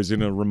is always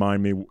going to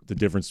remind me the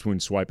difference between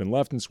swiping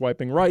left and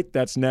swiping right.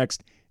 That's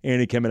next.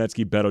 Andy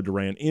Kamenetsky, Beto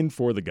Duran in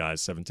for the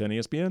guys. 710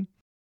 ESPN.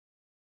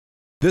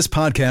 This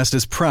podcast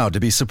is proud to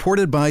be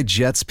supported by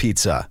Jets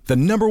Pizza, the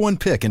 #1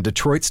 pick in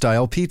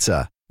Detroit-style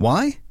pizza.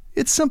 Why?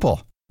 It's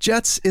simple.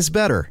 Jets is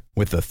better.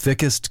 With the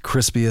thickest,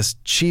 crispiest,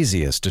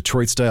 cheesiest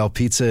Detroit-style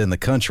pizza in the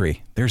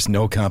country, there's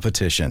no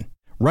competition.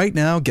 Right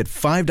now, get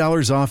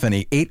 $5 off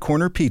any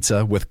 8-corner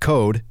pizza with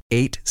code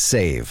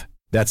 8SAVE.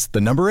 That's the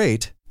number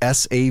 8,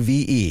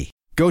 S-A-V-E.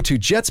 Go to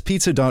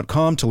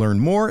jetspizza.com to learn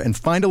more and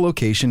find a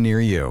location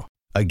near you.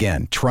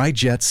 Again, try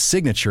Jet's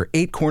signature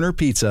 8-corner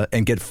pizza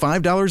and get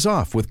 $5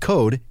 off with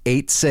code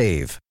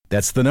 8SAVE.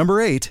 That's the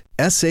number 8,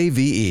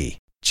 S-A-V-E.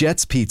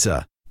 Jet's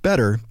Pizza.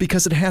 Better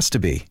because it has to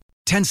be.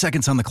 10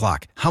 seconds on the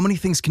clock. How many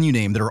things can you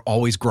name that are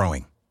always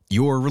growing?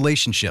 Your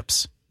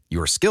relationships,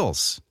 your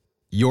skills,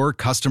 your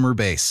customer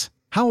base.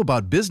 How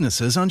about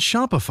businesses on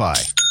Shopify?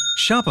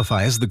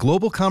 Shopify is the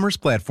global commerce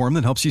platform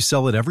that helps you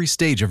sell at every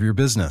stage of your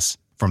business.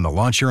 From the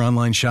launch your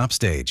online shop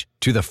stage,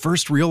 to the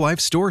first real-life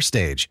store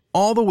stage,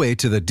 all the way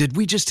to the did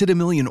we just hit a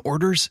million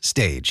orders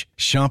stage,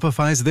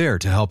 Shopify's there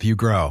to help you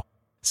grow.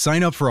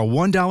 Sign up for a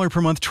 $1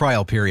 per month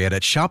trial period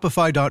at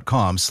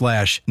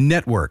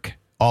shopify.com/network,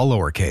 all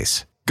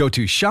lowercase. Go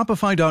to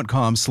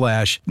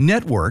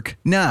shopify.com/network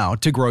now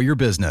to grow your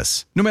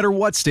business, no matter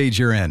what stage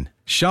you're in.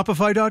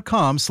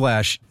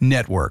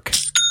 Shopify.com/network.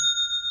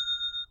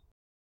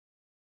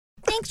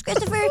 Thanks,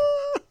 Christopher.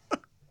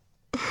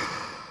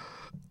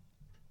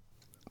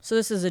 So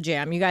this is a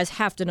jam. You guys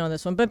have to know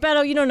this one. But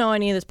Beto, you don't know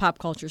any of this pop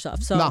culture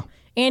stuff. So, No.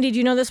 Andy, do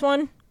you know this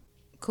one?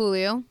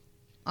 Coolio.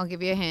 I'll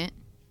give you a hint.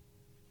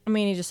 I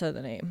mean, he just said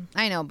the name.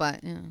 I know,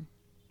 but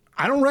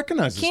I don't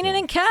recognize this Keenan one.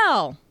 and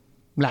Kel.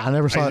 Nah, I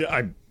never saw it.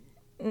 I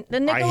The hate to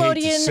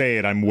Nickelodeon. say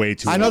it. I'm way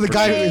too. I know the old for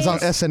guy this. is on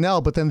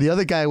SNL, but then the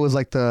other guy was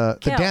like the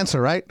Kel.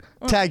 dancer, right?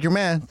 Tag your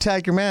man,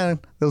 tag your man.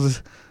 There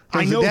was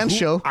a dance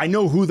show. I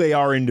know who they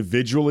are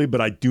individually,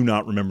 but I do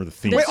not remember the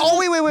theme. Wait,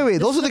 wait.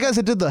 Those are the guys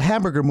that did the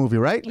hamburger movie,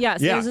 right?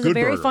 Yes, Yeah, this is a Good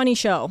very Burger. funny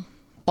show.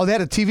 Oh, they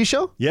had a TV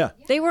show? Yeah.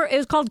 It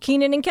was called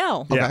Keenan and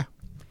Kel. Yeah. Okay.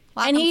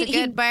 welcome he- to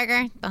Good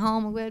Burger, the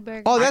home of Good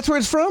Burger. Oh, that's where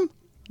it's from?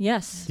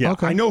 Yes. Yeah.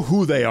 Okay. I know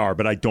who they are,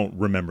 but I don't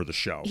remember the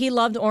show. He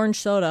loved orange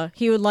soda.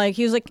 He was like,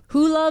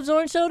 who loves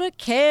orange soda?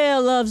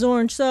 Kel loves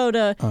orange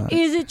soda.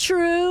 Is it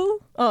true?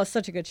 Oh, it's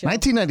such a good show.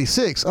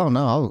 1996. Oh,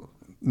 no. I was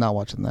not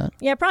watching that.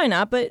 Yeah, probably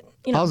not, but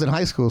you I know. was in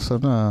high school, so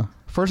no.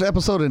 First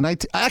episode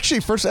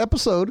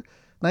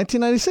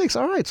 1996.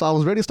 All right, so I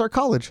was ready to start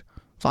college.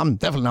 So I'm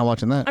definitely not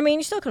watching that. I mean,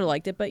 you still could have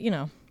liked it, but you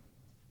know.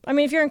 I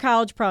mean, if you're in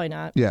college, probably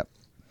not. Yeah.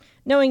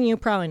 Knowing you,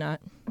 probably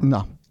not.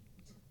 No.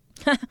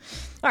 All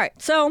right,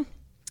 so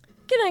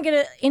gonna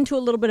get into a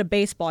little bit of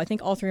baseball. I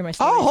think all three of my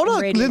stories. Oh, hold from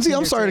on. Radio Lindsay,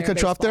 I'm Tinder sorry to today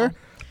cut are you off there.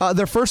 baseball.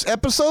 Their first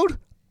episode,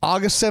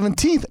 August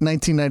 17th,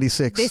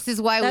 1996. This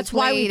is why That's we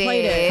why we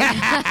played it.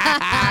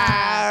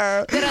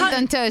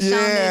 Dun tush on this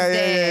Yeah,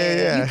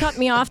 day. yeah. You cut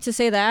me off to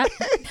say that.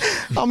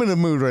 I'm in the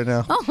mood right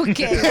now.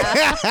 Okay.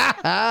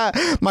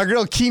 My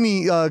girl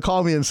Keeney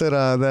called me and said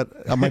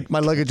that my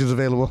luggage is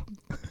available.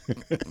 You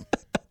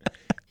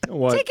know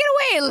what? Take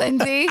it away,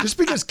 Lindsay. Just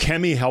because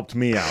Kemi helped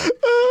me out.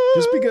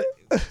 Just because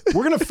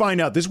we're gonna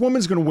find out. This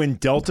woman's gonna win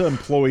Delta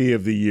Employee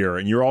of the Year,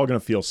 and you're all gonna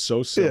feel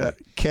so silly. Yeah.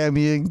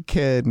 Cammy and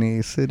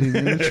Kenny sitting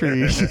in a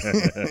tree.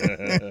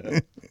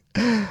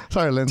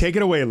 Sorry, Lindsay. Take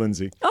it away,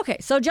 Lindsay. Okay,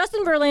 so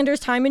Justin Verlander's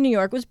time in New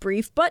York was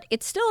brief, but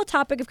it's still a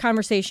topic of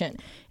conversation.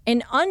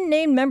 An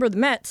unnamed member of the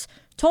Mets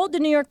told the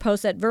New York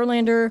Post that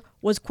Verlander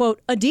was,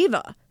 quote, a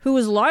diva who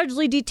was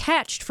largely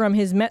detached from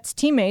his Mets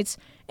teammates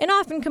and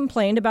often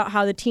complained about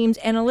how the team's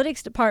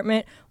analytics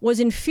department was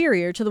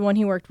inferior to the one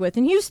he worked with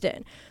in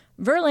Houston.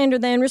 Verlander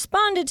then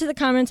responded to the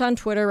comments on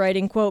Twitter,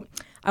 writing, quote,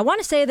 I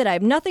want to say that I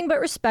have nothing but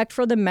respect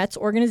for the Mets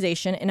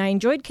organization, and I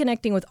enjoyed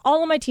connecting with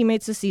all of my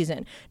teammates this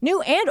season.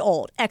 New and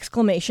old!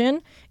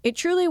 Exclamation. It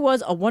truly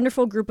was a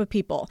wonderful group of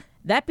people.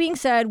 That being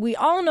said, we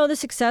all know the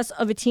success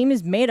of a team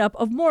is made up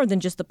of more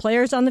than just the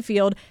players on the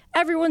field.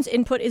 Everyone's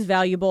input is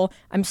valuable.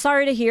 I'm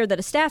sorry to hear that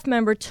a staff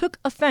member took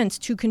offense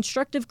to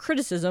constructive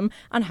criticism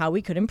on how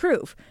we could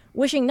improve.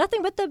 Wishing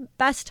nothing but the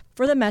best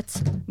for the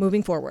Mets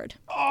moving forward.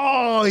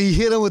 Oh, he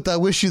hit him with I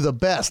wish you the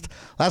best.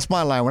 That's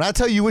my line. When I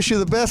tell you wish you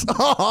the best,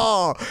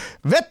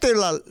 vete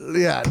la.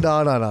 Yeah,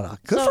 no.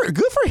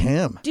 Good for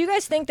him. Do you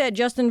guys think that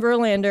Justin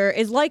Verlander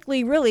is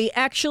likely, really,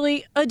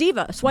 actually a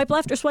diva? Swipe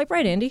left or swipe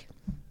right, Andy?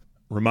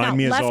 Remind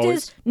me as left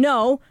always. Is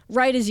no,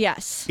 right is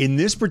yes. In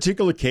this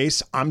particular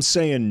case, I'm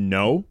saying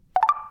no,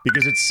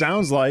 because it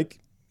sounds like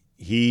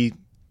he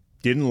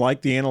didn't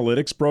like the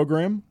analytics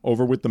program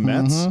over with the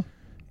Mets,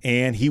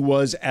 and he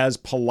was as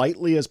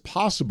politely as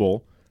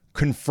possible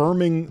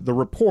confirming the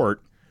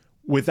report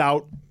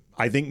without,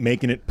 I think,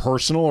 making it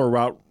personal or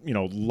without,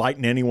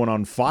 lighting anyone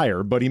on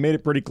fire. But he made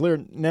it pretty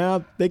clear,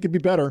 they could be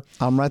better.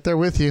 I'm right there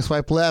with you.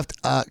 Swipe left.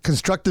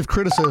 Constructive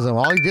criticism.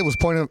 All he did was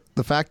point out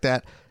the fact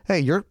that,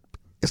 hey,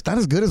 it's not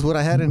as good as what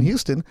I had in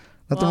Houston.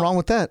 Nothing wrong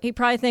with that. He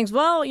probably thinks,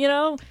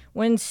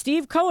 when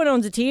Steve Cohen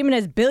owns a team and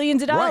has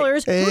billions of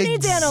dollars, who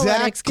needs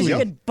analytics? Because you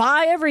could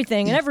buy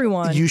everything and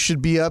everyone. You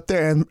should be up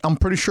there. And I'm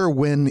pretty sure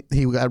when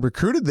he got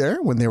recruited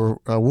there, when they were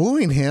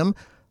wooing him,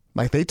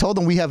 like they told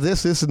him we have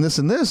this, and this,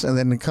 and this, and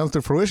then it comes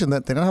to fruition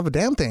that they don't have a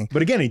damn thing.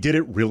 But again, he did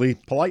it really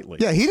politely.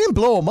 Yeah, he didn't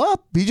blow him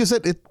up. He just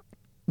said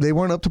they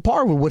weren't up to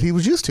par with what he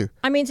was used to.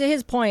 I mean, to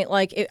his point,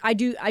 I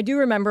do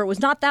remember it was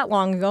not that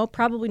long ago,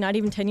 probably not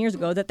even 10 years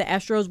ago, that the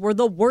Astros were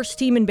the worst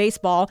team in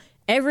baseball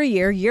every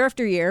year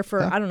after year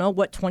for,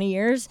 20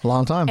 years? A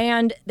long time.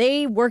 And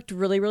they worked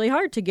really, really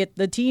hard to get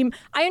the team.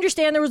 I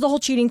understand there was the whole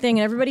cheating thing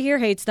and everybody here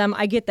hates them.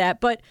 I get that.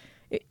 But,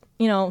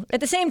 at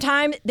the same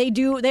time,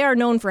 they are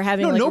known for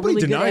having nobody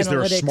really denies good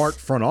analytics. they're a smart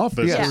front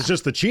office. Yeah. It's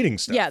just the cheating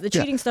stuff. Yeah, the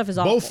cheating stuff is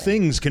awful. Both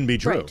things can be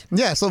true. Right.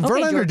 Yeah, so Okay,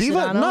 Verlander George diva,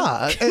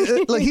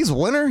 Sedano. like he's a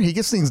winner. He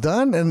gets things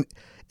done, and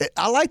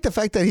I like the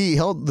fact that he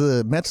held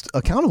the Mets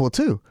accountable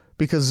too.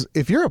 Because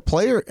if you're a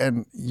player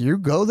and you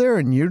go there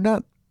and you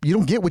don't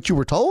get what you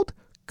were told,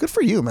 good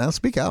for you, man.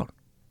 Speak out.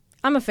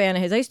 I'm a fan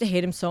of his. I used to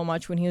hate him so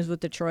much when he was with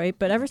Detroit,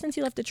 but ever since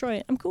he left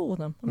Detroit, I'm cool with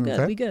him. I'm good.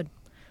 Okay. We good.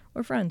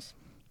 We're friends.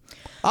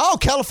 Oh,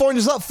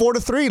 California's up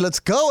 4-3. Let's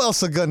go, El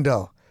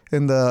Segundo,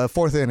 in the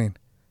fourth inning.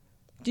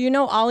 Do you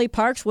know Ollie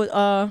Parks,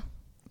 where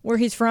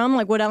he's from,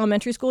 like what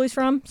elementary school he's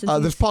from?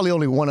 There's probably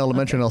only one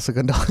elementary in El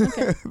Segundo.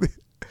 Okay.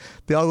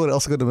 They all go to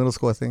El Segundo Middle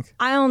School, I think.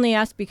 I only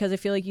asked because I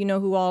feel like you know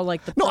who all the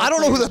No, I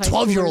don't know who the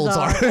 12-year-olds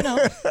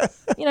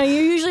are. You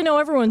usually know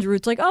everyone's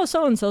roots. Like, oh,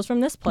 so-and-so's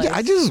from this place. Yeah,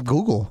 I just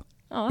Google.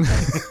 Oh,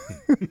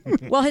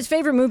 okay. Well, his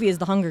favorite movie is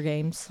The Hunger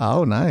Games.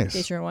 Oh, nice. In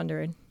case you're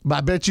wondering. But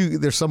I bet you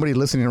there's somebody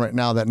listening right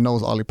now that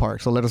knows Ollie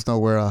Park. So let us know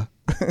where,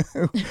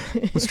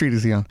 what street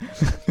is he on?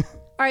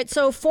 All right,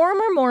 so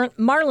former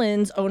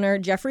Marlins owner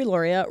Jeffrey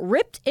Loria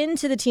ripped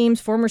into the team's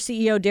former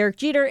CEO Derek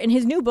Jeter in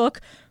his new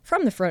book,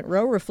 From the Front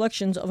Row,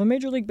 Reflections of a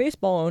Major League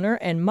Baseball Owner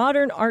and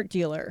Modern Art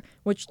Dealer,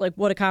 which,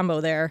 what a combo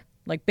there.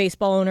 Like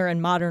baseball owner and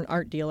modern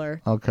art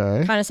dealer.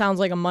 Okay. Kind of sounds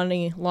like a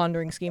money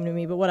laundering scheme to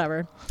me, but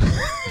whatever.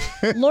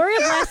 Loria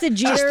blasted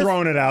Jeter. Just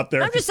throwing it out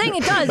there. I'm just saying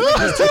it does.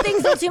 Those two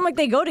things don't seem like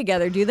they go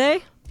together, do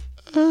they?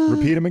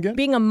 Repeat them again?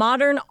 Being a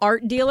modern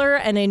art dealer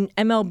and an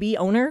MLB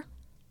owner?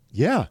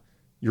 Yeah.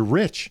 You're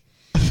rich.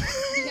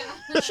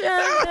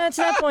 Sure, to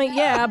that point,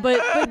 yeah.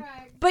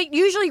 But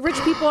usually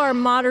rich people are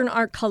modern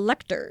art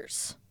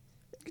collectors.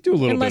 Do a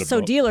little Unless bit of so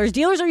both. dealers.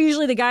 Dealers are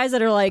usually the guys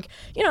that are like,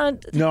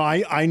 No,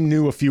 I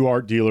knew a few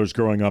art dealers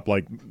growing up.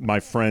 Like my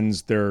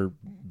friends, their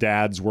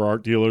dads were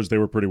art dealers. They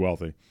were pretty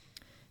wealthy.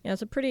 Yeah,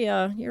 it's a pretty,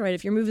 you're right.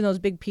 If you're moving those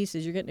big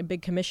pieces, you're getting a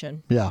big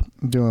commission. Yeah,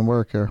 doing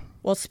work here.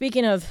 Well,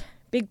 speaking of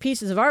big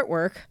pieces of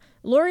artwork,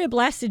 Loria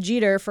blasted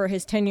Jeter for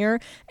his tenure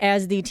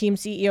as the team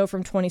CEO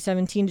from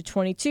 2017 to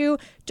 22,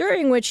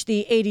 during which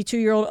the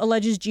 82-year-old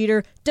alleges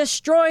Jeter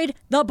destroyed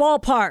the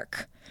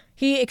ballpark.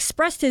 He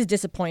expressed his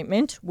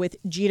disappointment with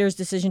Jeter's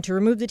decision to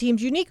remove the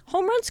team's unique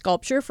home run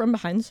sculpture from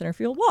behind the center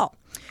field wall.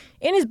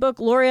 In his book,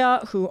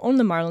 Loria, who owned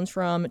the Marlins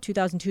from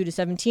 2002 to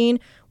 17,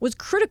 was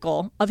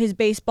critical of his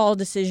baseball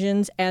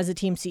decisions as a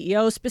team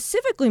CEO,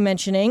 specifically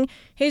mentioning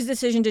his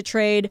decision to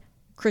trade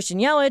Christian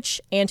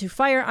Yelich and to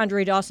fire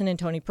Andre Dawson and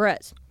Tony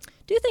Perez.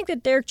 Do you think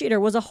that Derek Jeter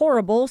was a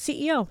horrible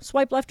CEO?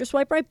 Swipe left or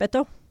swipe right,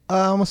 Beto?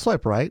 I'm a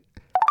swipe right.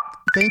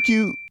 Thank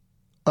you.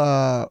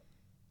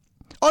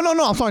 Oh,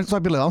 no, I'm sorry.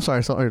 Swiping left.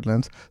 I'm sorry,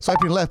 Lens.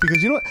 Swiping left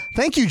because you know what?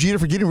 Thank you, Jeter,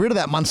 for getting rid of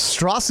that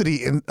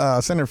monstrosity in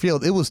center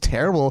field. It was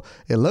terrible.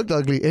 It looked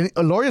ugly.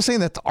 And Loria's saying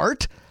that's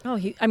art? Oh,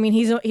 he's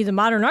a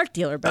modern art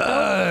dealer, but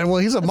well,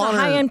 he's a modern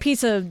high-end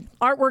piece of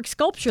artwork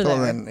sculpture there.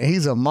 Then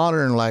he's a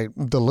modern, like,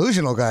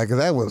 delusional guy because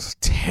that was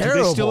terrible.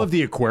 Do they still have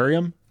the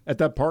aquarium at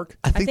that park?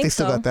 I think they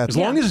still got that. As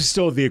long as it's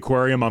still at the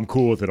aquarium, I'm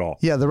cool with it all.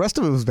 Yeah, the rest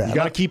of it was bad. You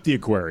got to keep the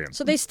aquarium.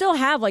 So they still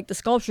have like the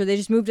sculpture. They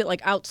just moved it like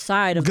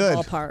outside of the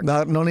ballpark.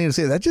 No need to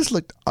say it. That just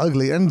looked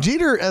ugly. And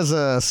Jeter, as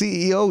a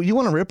CEO, you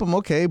want to rip him,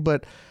 okay,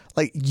 but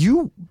like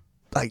you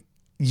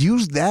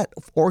use that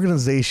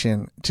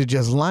organization to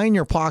just line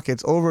your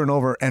pockets over and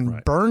over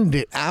and burned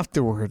it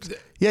afterwards.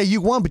 Yeah,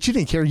 you won, but you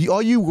didn't care.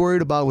 All you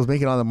worried about was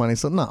making all the money.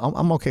 So no,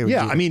 I'm okay with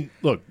Jeter. I mean,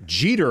 look,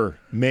 Jeter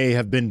may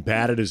have been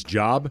bad at his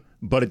job,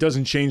 but it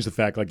doesn't change the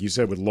fact, like you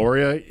said, with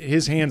Loria,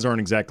 his hands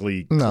aren't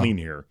exactly clean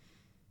here.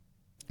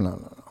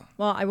 No.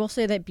 Well, I will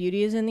say that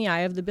beauty is in the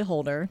eye of the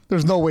beholder.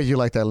 There's no way you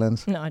like that,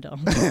 Lens. No, I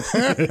don't.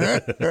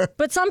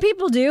 But some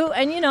people do,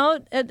 and you know.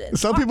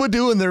 Some people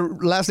do, and their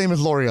last name is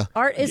Loria.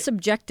 Art is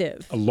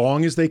subjective. As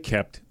long as they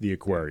kept the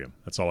aquarium.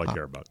 That's all I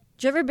care about.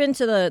 Have you ever been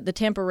to the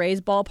Tampa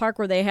Rays ballpark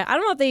where they have, I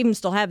don't know if they even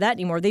still have that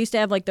anymore. They used to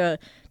have like the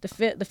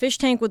fish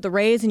tank with the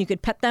rays and you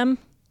could pet them.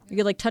 You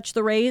could like touch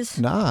the rays.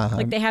 Nah.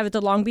 Like they have at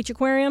the Long Beach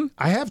Aquarium.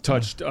 I have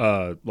touched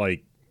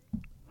like,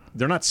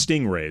 they're not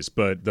stingrays,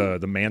 but the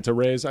manta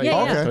rays.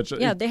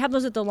 Yeah, they have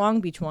those at the Long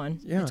Beach one.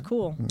 Yeah. It's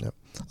cool. Yep.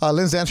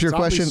 Lens, to answer your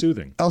question,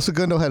 soothing. El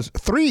Segundo has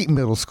 3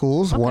 middle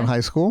schools, 1 high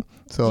school.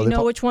 So do you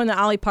know which one that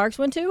Ollie Parks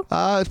went to?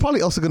 It's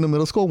probably El Segundo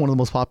Middle School, one of the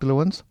most popular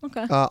ones.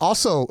 Okay.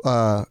 Also,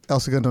 El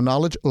Segundo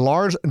knowledge,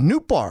 Lars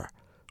Nootbaar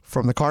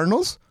from the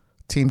Cardinals,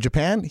 Team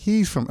Japan.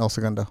 He's from El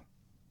Segundo.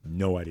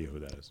 No idea who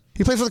that is.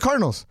 He plays for the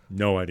Cardinals.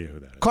 No idea who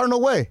that is.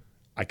 Cardinal Way.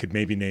 I could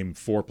maybe name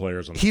 4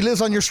 players on the He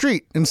lives on your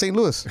street in St.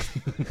 Louis.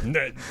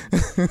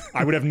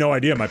 I would have no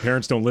idea. My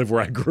parents don't live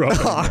where I grew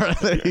up. All right,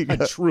 there you go.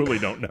 I truly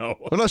don't know.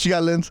 What else you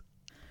got, Lens?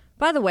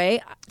 By the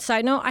way,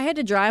 side note, I had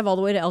to drive all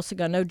the way to El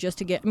Segundo just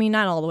to get,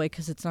 not all the way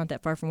because it's not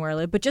that far from where I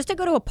live, but just to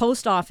go to a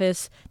post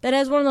office that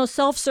has one of those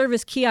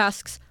self-service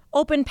kiosks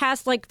open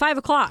past like 5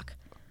 o'clock.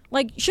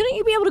 Like, shouldn't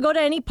you be able to go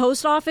to any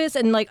post office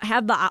and like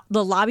have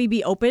the lobby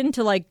be open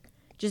to like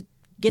just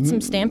get some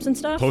stamps and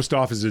stuff? Post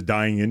office is a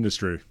dying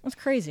industry. That's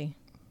crazy.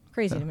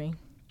 Crazy to me.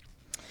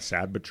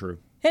 Sad but true.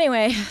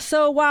 Anyway,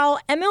 so while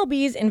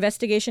MLB's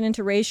investigation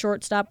into Rays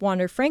shortstop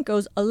Wander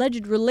Franco's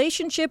alleged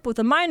relationship with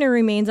a minor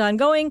remains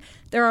ongoing,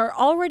 there are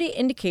already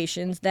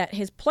indications that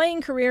his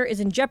playing career is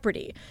in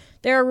jeopardy.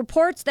 There are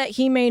reports that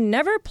he may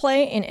never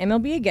play in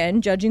MLB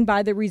again, judging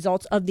by the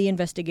results of the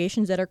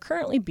investigations that are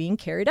currently being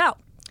carried out.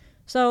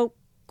 So,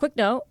 quick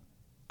note.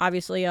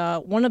 Obviously,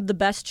 one of the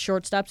best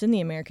shortstops in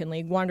the American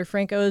League, Wander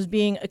Franco, is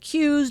being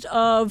accused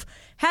of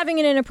having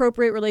an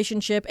inappropriate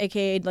relationship,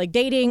 aka like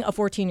dating a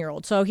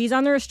 14-year-old. So he's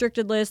on the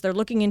restricted list. They're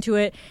looking into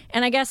it.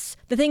 And I guess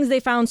the things they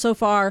found so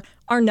far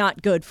are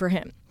not good for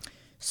him.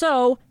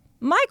 So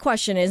my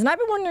question is, and I've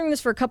been wondering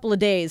this for a couple of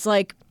days,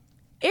 like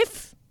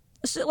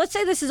so let's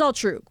say this is all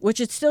true, which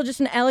is still just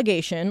an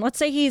allegation. Let's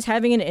say he's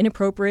having an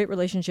inappropriate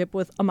relationship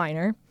with a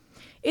minor.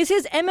 Is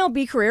his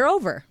MLB career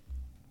over?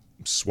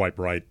 Swipe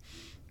right.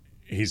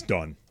 He's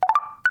done.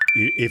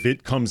 If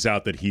it comes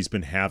out that he's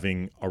been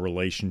having a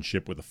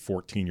relationship with a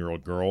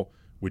 14-year-old girl,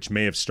 which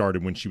may have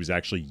started when she was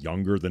actually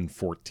younger than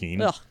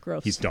 14, ugh,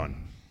 gross. He's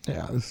done.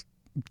 Yeah, it's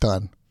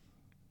done.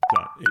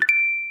 I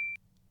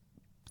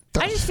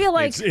just feel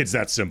like it's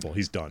that simple.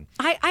 He's done.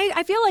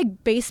 I feel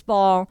like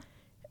baseball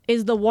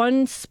is the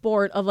one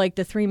sport of like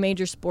the 3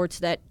 major sports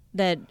that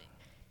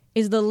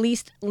is the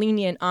least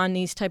lenient on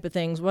these type of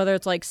things, whether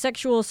it's like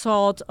sexual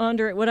assault,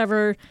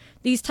 whatever,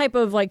 these type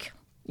of like,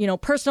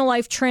 personal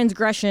life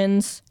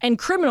transgressions and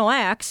criminal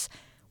acts,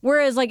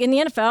 whereas like in the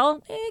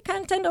NFL, they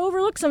kind of tend to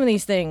overlook some of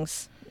these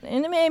things.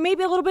 And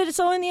maybe a little bit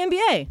so in the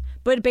NBA.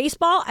 But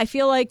baseball, I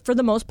feel like for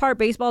the most part,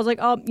 baseball is like,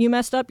 oh, you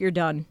messed up, you're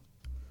done.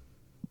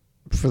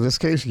 For this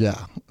case,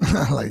 yeah.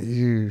 Like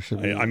you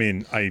should be. I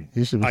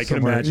can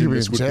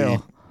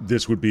imagine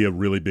this would be a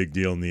really big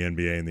deal in the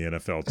NBA and the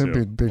NFL too.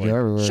 It'd be big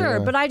everywhere. Sure,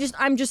 yeah. but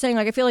I'm just saying,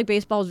 like, I feel like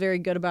baseball is very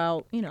good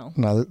about, No,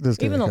 this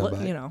even though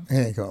he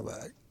ain't coming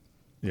back.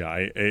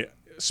 Yeah,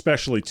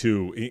 especially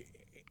too.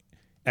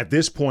 At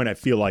this point, I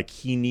feel like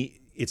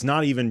it's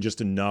not even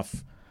just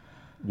enough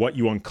what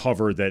you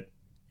uncover that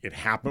it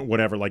happened,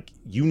 whatever. Like,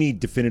 you need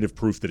definitive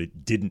proof that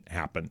it didn't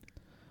happen.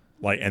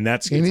 Like, and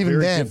it's very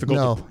difficult.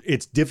 No.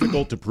 It's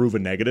difficult to prove a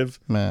negative.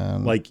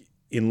 Man. Like,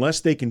 unless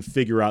they can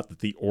figure out that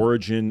the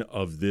origin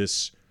of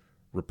this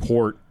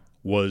report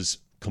was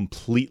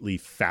completely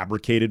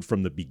fabricated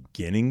from the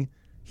beginning,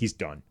 he's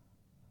done.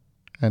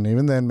 And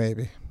even then,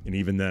 maybe. And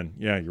even then,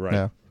 yeah, you're right.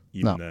 Yeah.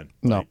 Even then.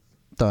 No.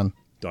 Done.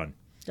 Done.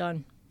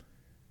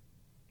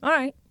 All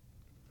right.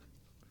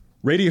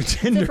 Radio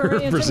Tinder,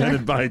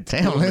 presented by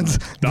Damn, Lens.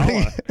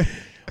 Dala.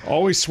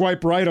 Always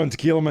swipe right on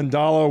Tequila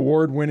Mandala,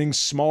 award-winning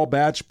small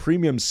batch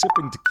premium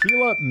sipping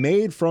tequila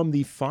made from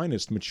the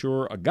finest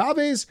mature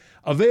agaves,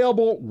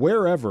 available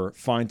wherever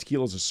fine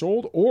tequilas are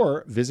sold,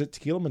 or visit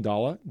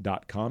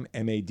tequilamandala.com,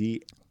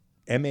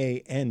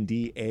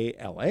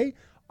 MANDALA.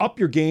 Up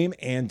your game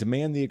and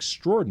demand the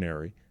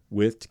extraordinary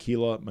with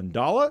Tequila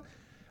Mandala.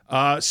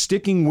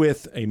 Sticking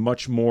with a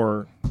much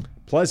more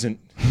pleasant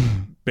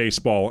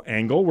baseball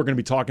angle, we're going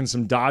to be talking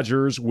some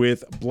Dodgers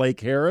with Blake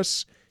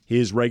Harris.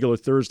 His regular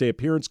Thursday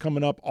appearance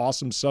coming up.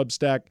 Awesome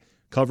Substack.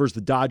 Covers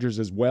the Dodgers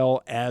as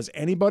well as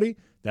anybody.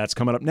 That's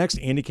coming up next.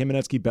 Andy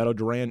Kamenetsky, Beto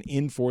Duran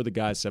in for the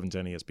guys,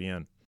 710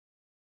 ESPN.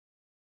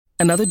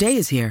 Another day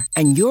is here,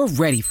 and you're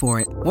ready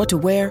for it. What to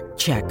wear?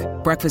 Check.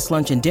 Breakfast,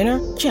 lunch, and dinner?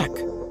 Check.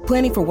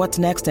 Planning for what's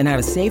next and how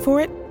to save for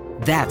it?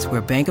 That's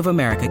where Bank of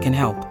America can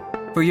help.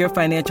 For your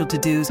financial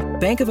to-dos,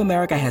 Bank of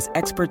America has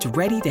experts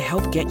ready to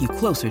help get you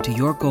closer to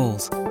your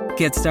goals.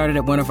 Get started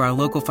at one of our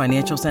local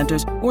financial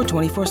centers or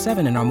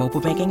 24/7 in our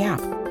mobile banking app.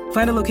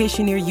 Find a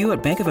location near you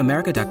at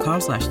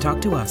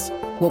bankofamerica.com/talktous.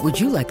 What would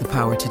you like the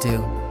power to do?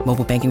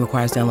 Mobile banking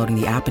requires downloading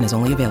the app and is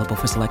only available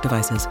for select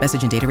devices.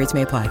 Message and data rates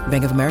may apply.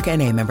 Bank of America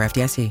N.A., member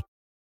FDIC.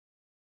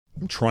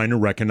 I'm trying to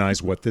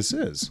recognize what this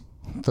is.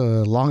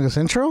 The longest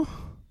intro?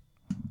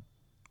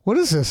 What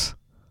is this?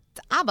 It's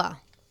ABBA.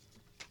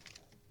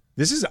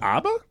 This is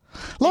ABBA?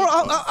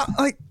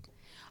 Laura,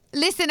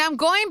 Listen, I'm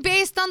going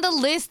based on the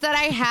list that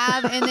I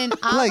have, and then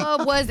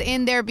ABBA was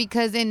in there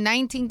because in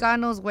God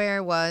knows where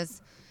it was,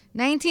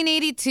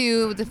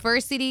 1982, the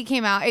first CD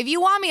came out. If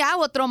you want me, I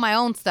will throw my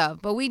own stuff,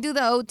 but we do the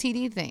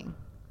OTD thing.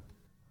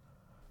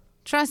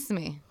 Trust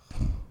me.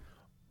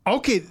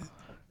 Okay,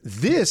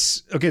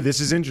 this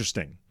is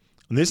interesting.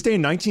 On this day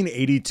in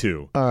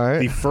 1982,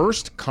 the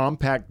first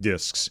compact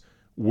discs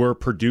were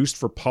produced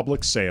for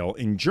public sale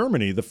in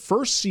Germany. The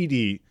first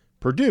CD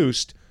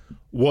produced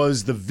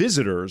was The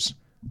Visitors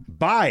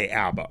by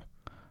ABBA.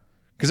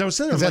 Because I was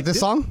saying, is that this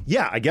song?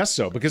 Yeah, I guess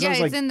so. Because I was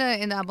it's like, in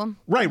the album.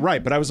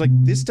 Right. But I was like,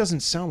 this doesn't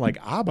sound like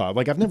ABBA.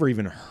 Like I've never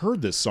even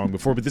heard this song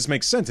before. But this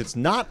makes sense. It's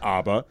not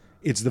ABBA.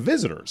 It's The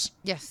Visitors.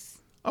 Yes.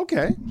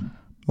 Okay.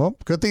 Well,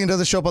 good thing it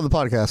doesn't show up on the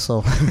podcast,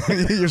 so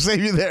you're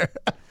saving there.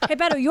 Hey,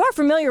 Beto, you are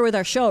familiar with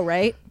our show,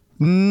 right?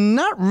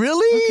 Not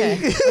really. Okay.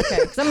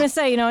 Because I'm going to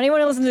say,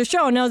 anyone who listens to the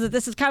show knows that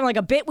this is kind of like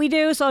a bit we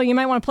do, so you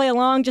might want to play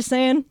along, just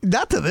saying.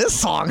 Not to this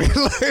song.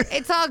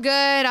 It's all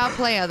good. I'll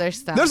play other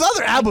stuff. There's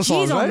other ABBA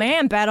songs, right? Oh,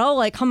 man, Beto.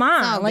 Like, come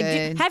on. Like,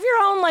 have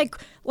your own,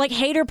 like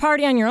hater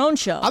party on your own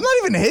show. I'm not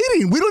even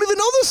hating. We don't even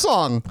know this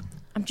song.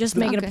 I'm just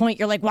making a point.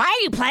 You're like, why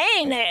are you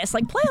playing this?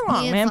 Like, play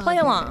along, man. Play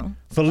along.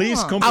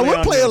 Feliz cumpleaños, I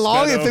would play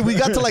along Beto. if we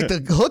got to like the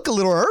hook a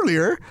little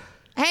earlier.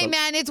 Hey,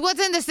 man, it's what's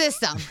in the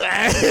system.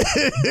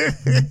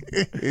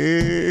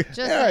 Just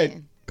all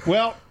right.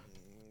 Well,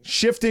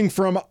 shifting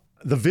from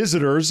The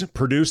Visitors,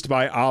 produced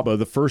by ABBA,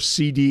 the first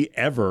CD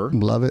ever.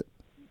 Love it.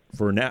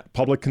 For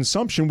public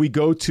consumption, we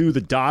go to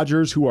the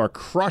Dodgers, who are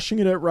crushing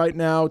it right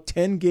now,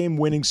 10-game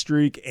winning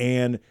streak,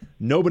 and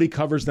nobody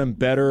covers them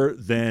better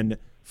than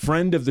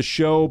friend of the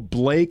show,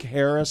 Blake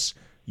Harris.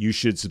 You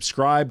should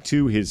subscribe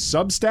to his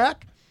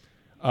Substack,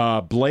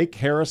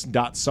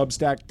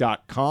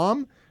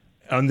 blakeharris.substack.com.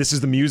 And this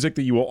is the music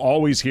that you will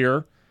always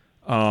hear.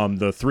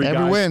 The three every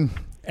guys. Win.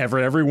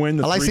 Every win.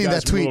 The I like three seeing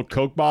guys that with tweet. little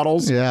Coke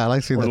bottles. Yeah, I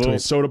like seeing or that little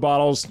tweet. soda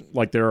bottles,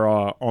 like they're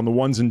on the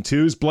ones and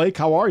twos. Blake,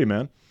 how are you,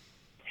 man?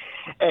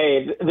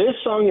 Hey, this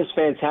song is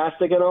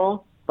fantastic and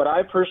all, but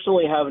I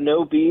personally have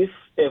no beef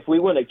if we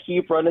want to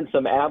keep running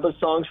some ABBA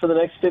songs for the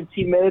next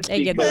 15 minutes.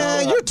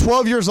 Man, you're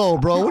 12 years old,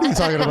 bro. What are you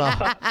talking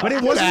about? But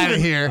it wasn't even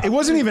here. It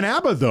wasn't even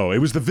ABBA though. It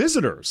was The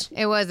Visitors.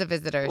 It was The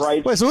Visitors.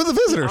 Right. Wait, so who are The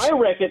Visitors?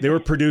 They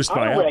were produced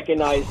by I ABBA.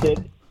 recognized it,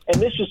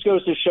 and this just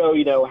goes to show,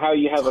 how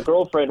you have a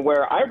girlfriend,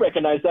 where I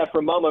recognize that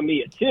from Mamma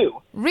Mia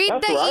too. Read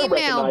That's the where I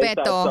email, recognize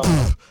that Beto.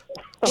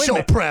 song.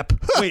 Show prep.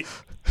 Wait,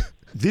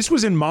 this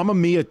was in Mamma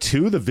Mia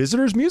 2, The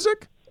Visitors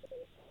music?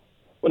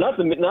 Well, not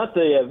the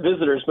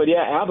Visitors, but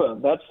yeah, ABBA,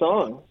 that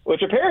song.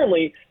 Which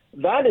apparently,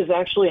 that is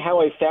actually how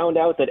I found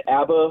out that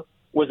ABBA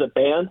was a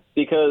band,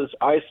 because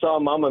I saw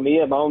Mamma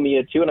Mia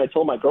 2, and I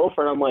told my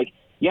girlfriend, I'm like,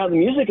 yeah, the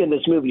music in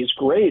this movie is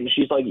great. And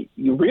she's like,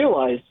 you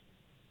realize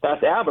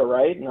that's ABBA,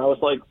 right? And I was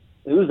like,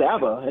 who's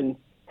ABBA? And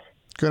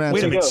good answer.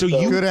 Wait a minute. So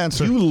good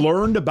answer. You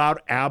learned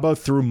about ABBA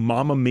through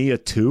Mamma Mia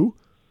 2?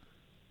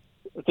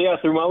 Yeah,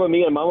 through Mamma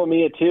Mia and Mamma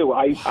Mia 2.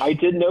 I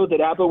didn't know that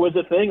ABBA was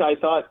a thing. I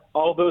thought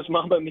all those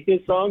Mamma Mia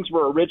songs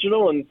were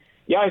original, and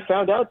yeah, I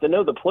found out that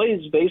no, the play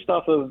is based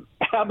off of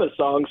ABBA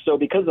songs, so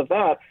because of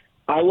that,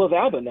 I love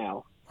ABBA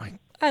now.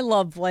 I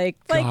love Blake.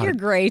 Blake, God. you're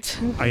great.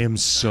 I am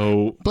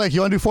so... Blake,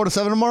 you want to do 4 to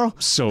 7 tomorrow?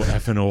 So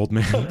effing old,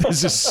 man.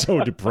 This is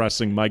so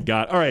depressing, my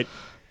God. All right.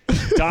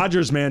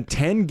 Dodgers, man,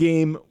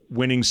 10-game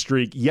winning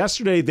streak.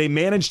 Yesterday, they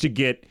managed to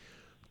get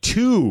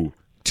two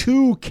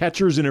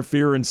catcher's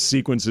interference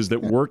sequences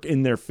that work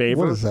in their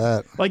favor. What is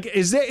that? Like,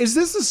 is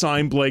this a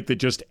sign, Blake, that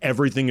just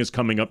everything is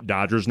coming up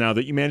Dodgers now,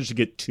 that you managed to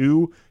get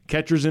 2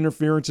 catcher's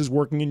interferences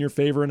working in your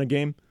favor in a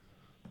game?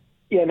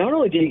 Yeah, not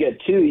only do you get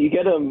two, you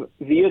get them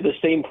via the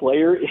same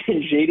player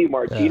in JD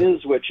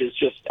Martinez, which is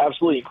just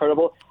absolutely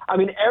incredible. I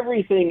mean,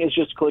 everything is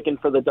just clicking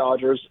for the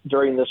Dodgers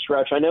during this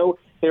stretch. I know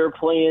they're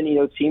playing,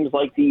 teams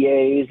like the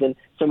A's and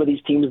some of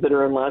these teams that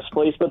are in last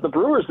place, but the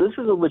Brewers, this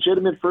is a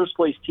legitimate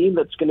first-place team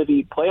that's going to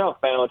be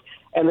playoff-bound,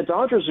 and the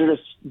Dodgers are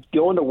just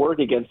going to work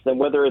against them,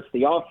 whether it's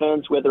the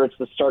offense, whether it's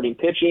the starting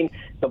pitching,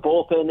 the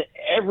bullpen.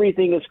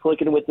 Everything is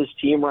clicking with this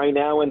team right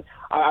now, and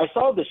I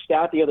saw the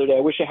stat the other day.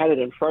 I wish I had it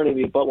in front of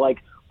me, but,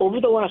 over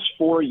the last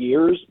 4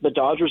 years, the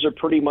Dodgers are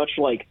pretty much,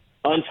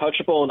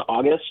 untouchable in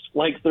August.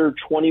 They're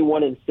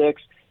 21-6,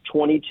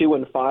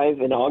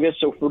 22-5 in August.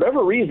 So for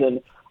whatever reason,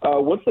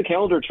 once the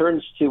calendar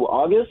turns to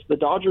August, the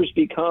Dodgers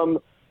become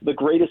the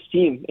greatest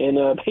team in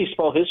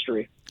baseball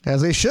history.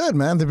 As they should,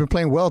 man. They've been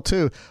playing well,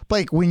 too.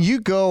 Blake, when you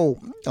go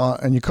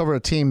and you cover a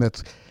team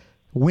that's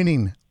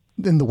winning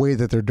in the way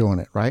that they're doing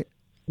it, right,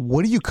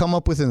 what do you come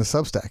up with in the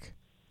Substack?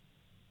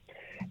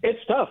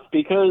 It's tough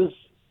because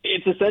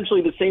it's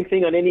essentially the same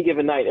thing on any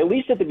given night. At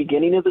least at the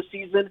beginning of the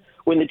season,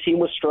 when the team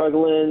was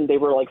struggling, they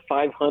were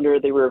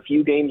 500, they were a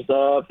few games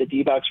up, the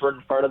D-backs were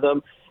in front of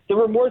them. There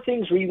were more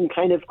things where you can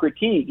kind of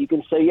critique. You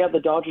can say, yeah, the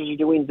Dodgers are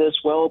doing this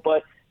well,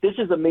 but this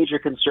is a major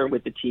concern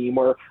with the team,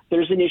 or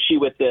there's an issue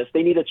with this.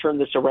 They need to turn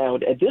this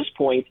around. At this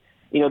point,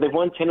 they've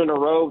won 10 in a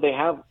row. They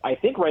have, I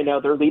think right now,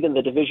 their lead in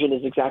the division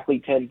is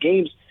exactly 10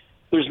 games.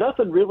 There's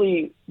nothing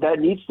really that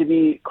needs to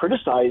be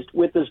criticized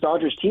with this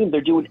Dodgers team.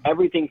 They're doing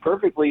everything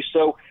perfectly.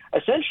 So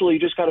essentially, you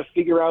just got to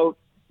figure out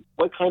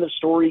what kind of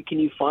story can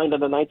you find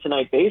on a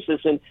night-to-night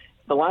basis. And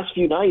the last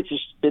few nights,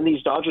 it's been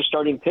these Dodgers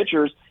starting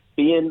pitchers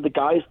being the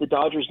guys the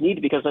Dodgers need,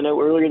 because I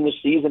know earlier in the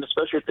season,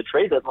 especially at the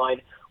trade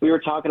deadline, we were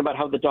talking about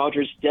how the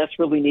Dodgers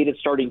desperately needed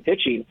starting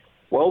pitching.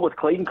 Well, with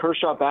Clayton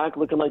Kershaw back,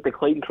 looking like the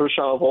Clayton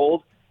Kershaw of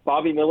old,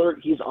 Bobby Miller,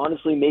 he's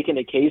honestly making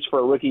a case for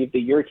a Rookie of the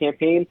Year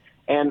campaign.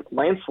 And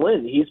Lance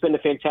Lynn, he's been a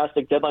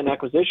fantastic deadline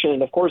acquisition.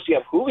 And, of course, you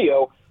have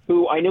Julio,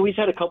 who I know he's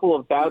had a couple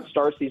of bad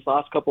starts these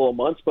last couple of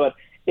months, but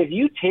if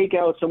you take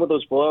out some of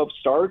those blow-up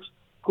starts,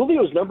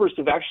 Julio's numbers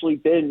have actually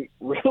been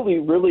really,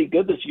 really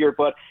good this year.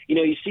 But,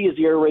 you see his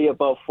ERA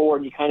above 4,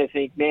 and you kind of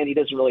think, man, he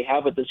doesn't really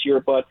have it this year.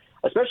 But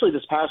especially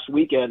this past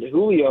weekend,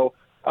 Julio,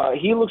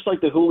 he looks like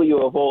the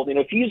Julio of old. And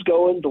if he's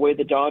going the way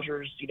the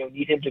Dodgers,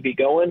 need him to be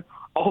going,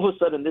 all of a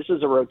sudden this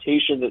is a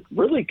rotation that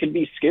really could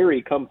be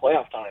scary come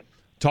playoff time.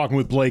 Talking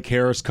with Blake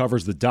Harris,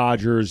 covers the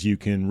Dodgers. You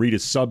can read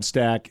his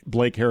Substack,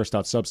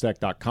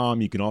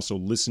 blakeharris.substack.com. You can also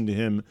listen to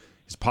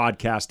his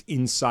podcast,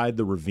 Inside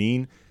the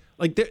Ravine.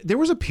 There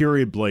was a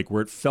period, Blake,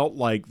 where it felt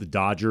like the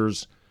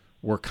Dodgers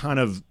were kind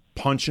of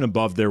punching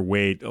above their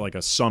weight, like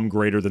a sum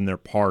greater than their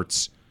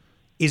parts.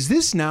 Is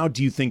this now,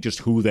 do you think, just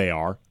who they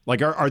are?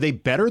 Are they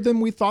better than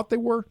we thought they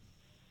were?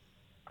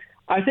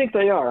 I think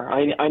they are.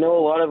 I know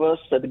a lot of us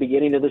at the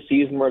beginning of the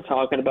season were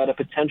talking about a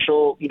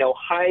potential,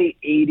 high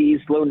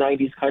 80s, low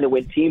 90s kind of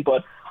win team,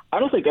 but I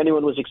don't think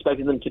anyone was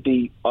expecting them to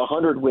be a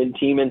 100-win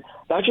team, and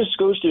that just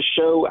goes to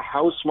show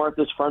how smart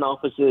this front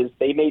office is.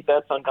 They made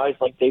bets on guys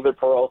like David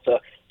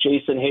Peralta,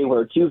 Jason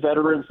Hayward, two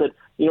veterans that,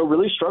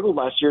 really struggled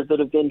last year that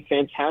have been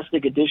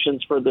fantastic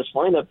additions for this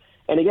lineup.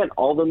 And again,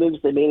 all the moves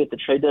they made at the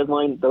trade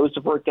deadline, those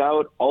have worked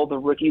out. All the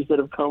rookies that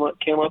have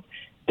came up,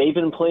 they've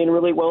been playing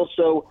really well.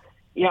 So,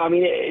 yeah,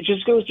 it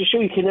just goes to show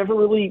you can never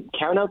really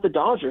count out the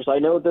Dodgers. I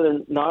know they're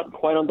not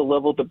quite on the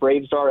level the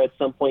Braves are at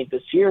some point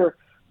this year,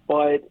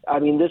 but,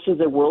 this is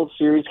a World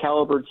Series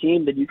caliber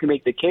team that you can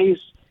make the case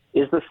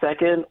is the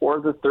second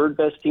or the third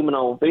best team in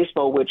all of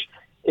baseball, which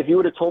if you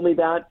would have told me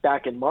that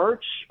back in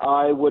March,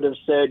 I would have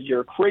said,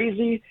 you're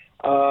crazy.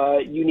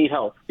 You need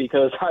help,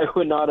 because I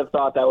would not have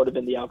thought that would have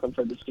been the outcome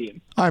for this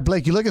team. All right,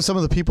 Blake, you look at some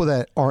of the people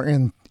that are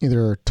in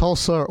either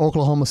Tulsa or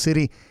Oklahoma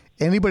City.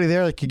 Anybody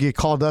there that could get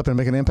called up and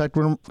make an impact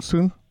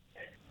soon?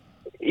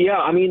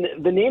 Yeah,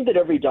 the name that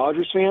every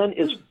Dodgers fan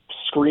is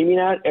screaming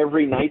at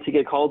every night to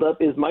get called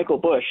up is Michael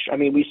Busch.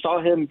 We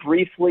saw him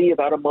briefly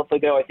about a month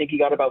ago. I think he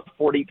got about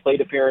 40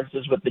 plate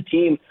appearances with the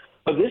team.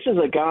 But this is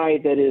a guy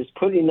that is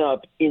putting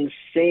up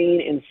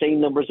insane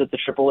numbers at the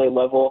AAA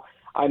level.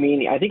 I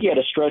think he had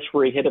a stretch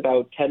where he hit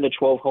about 10 to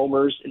 12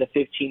 homers in a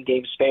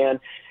 15-game span.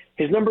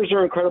 His numbers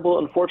are incredible.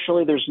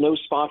 Unfortunately, there's no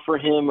spot for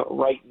him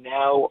right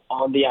now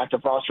on the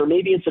active roster.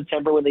 Maybe in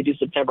September when they do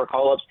September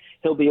call-ups,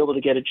 he'll be able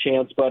to get a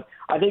chance. But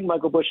I think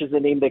Michael Busch is a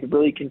name that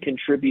really can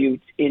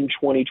contribute in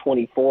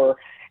 2024.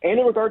 And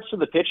in regards to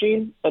the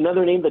pitching,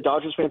 another name that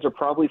Dodgers fans are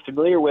probably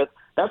familiar with,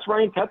 that's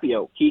Ryan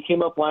Pepiot. He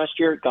came up last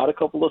year, got a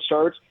couple of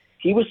starts.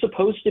 He was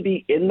supposed to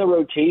be in the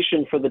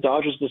rotation for the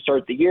Dodgers to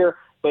start the year,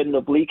 but an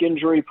oblique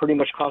injury pretty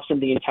much cost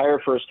him the entire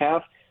first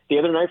half. The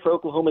other night for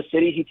Oklahoma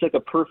City, he took a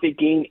perfect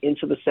game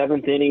into the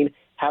seventh inning,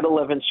 had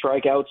 11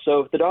 strikeouts.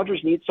 So if the Dodgers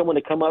need someone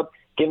to come up,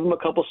 give him a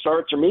couple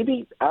starts, or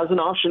maybe as an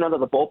option out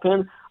of the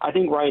bullpen, I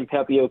think Ryan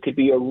Pepiot could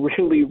be a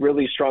really,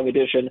 really strong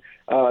addition,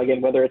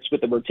 again, whether it's with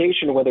the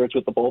rotation or whether it's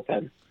with the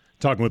bullpen.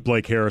 Talking with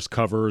Blake Harris,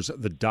 covers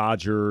the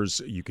Dodgers.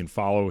 You can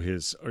follow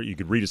or you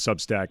can read his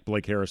Substack,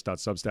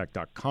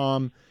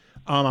 blakeharris.substack.com.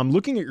 I'm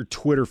looking at your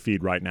Twitter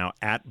feed right now,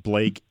 at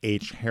Blake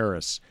H.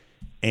 Harris,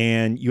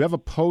 and you have a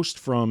post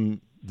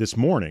from this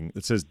morning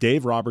that says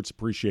Dave Roberts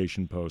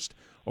appreciation post.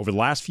 Over the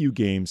last few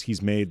games,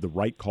 he's made the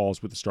right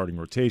calls with the starting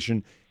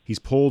rotation. He's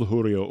pulled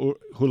Julio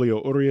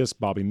Urias,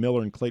 Bobby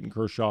Miller, and Clayton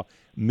Kershaw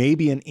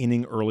maybe an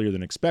inning earlier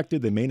than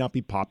expected. They may not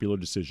be popular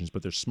decisions,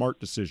 but they're smart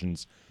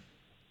decisions.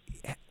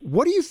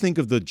 What do you think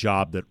of the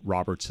job that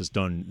Roberts has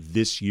done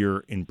this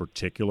year in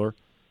particular?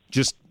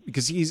 Just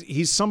because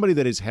he's somebody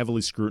that is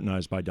heavily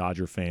scrutinized by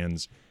Dodger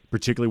fans,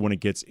 particularly when it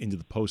gets into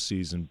the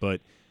postseason.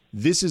 But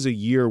this is a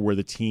year where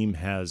the team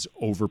has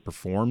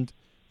overperformed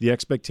the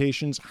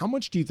expectations. How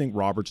much do you think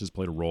Roberts has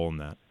played a role in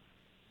that?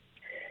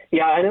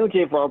 Yeah, I know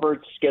Dave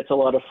Roberts gets a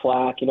lot of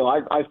flack. You know,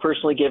 I've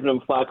personally given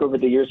him flack over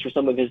the years for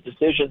some of his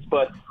decisions,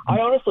 but I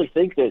honestly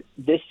think that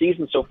this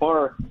season so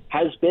far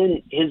has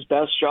been his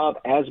best job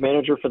as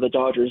manager for the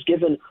Dodgers.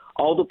 Given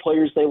all the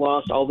players they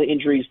lost, all the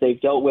injuries they've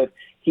dealt with,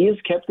 he has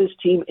kept this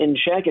team in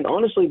check. And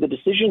honestly, the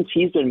decisions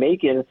he's been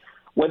making,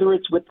 whether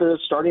it's with the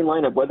starting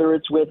lineup, whether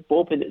it's with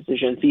bullpen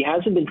decisions, he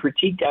hasn't been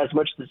critiqued as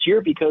much this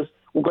year because,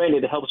 well,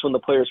 granted, it helps when the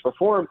players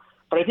perform,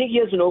 but I think he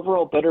has an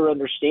overall better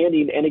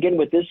understanding. And again,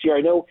 with this year,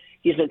 I know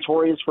he's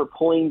notorious for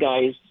pulling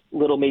guys a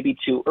little maybe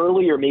too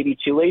early or maybe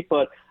too late,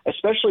 but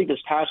especially this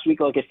past week,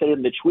 like I said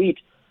in the tweet,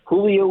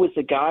 Julio is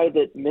a guy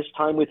that missed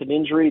time with an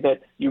injury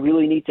that you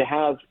really need to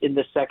have in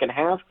the second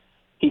half.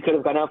 He could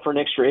have gone out for an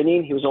extra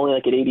inning. He was only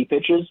like at 80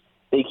 pitches.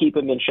 They keep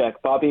him in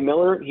check. Bobby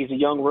Miller, he's a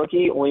young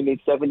rookie, only made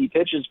 70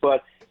 pitches,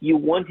 but you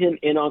want him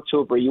in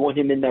October. You want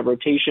him in that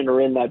rotation or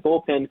in that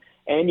bullpen,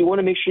 and you want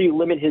to make sure you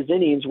limit his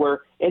innings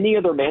where any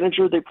other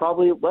manager, they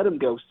probably let him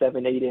go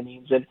 7-8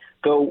 innings and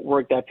go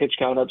work that pitch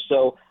count up.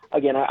 So,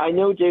 again, I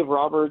know Dave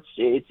Roberts,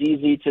 it's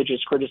easy to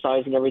just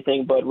criticize and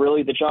everything, but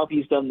really the job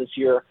he's done this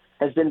year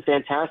has been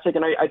fantastic,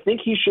 and I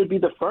think he should be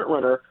the front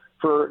runner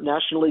for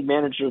National League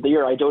Manager of the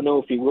Year. I don't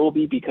know if he will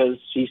be because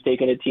he's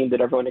taken a team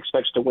that everyone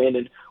expects to win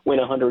and win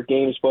 100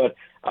 games, but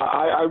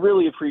I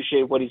really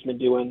appreciate what he's been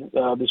doing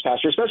this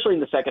past year, especially in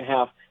the second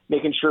half,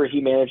 making sure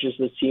he manages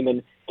this team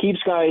and keeps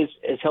guys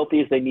as healthy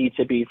as they need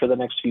to be for the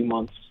next few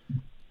months.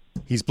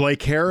 He's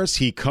Blake Harris.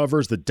 He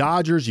covers the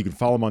Dodgers. You can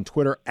follow him on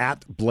Twitter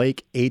at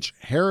Blake H.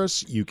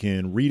 Harris. You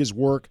can read his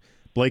work,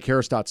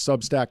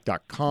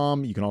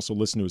 blakeharris.substack.com. You can also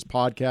listen to his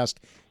podcast,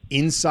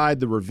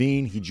 Inside the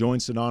Ravine. He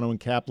joins Sedano and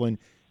Kaplan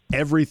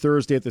every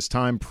Thursday at this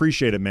time.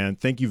 Appreciate it, man.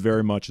 Thank you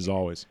very much, as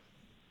always.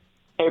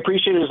 I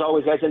appreciate it as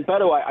always, guys. And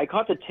Beto, I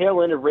caught the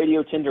tail end of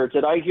Radio Tinder.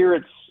 Did I hear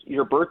it's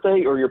your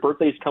birthday or your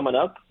birthday's coming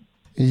up?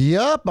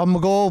 Yep, I'm going to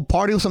go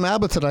party with some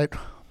ABBA tonight.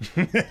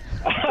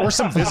 Or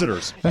some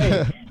visitors.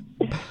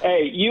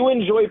 Hey, you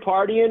enjoy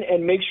partying,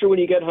 and make sure when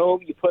you get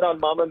home you put on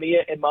Mamma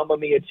Mia and Mamma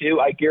Mia 2.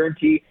 I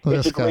guarantee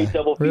it's a great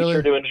double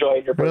feature to enjoy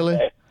on your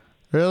birthday.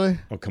 Really?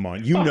 Oh, come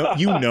on. You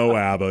know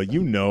ABBA.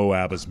 You know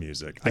ABBA's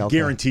music. I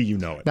guarantee you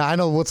know it. Now, I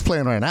know what's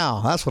playing right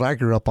now. That's what I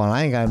grew up on.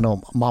 I ain't got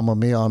no Mamma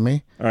Mia on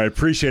me. All right.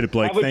 Appreciate it,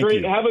 Blake. Thank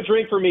you. Have a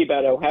drink for me,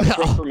 Beto. Have a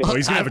drink for me. Oh,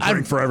 he's going to have a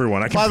drink for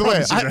everyone. By the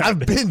way, I've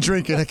been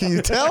drinking. Can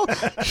you tell?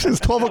 It's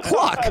 12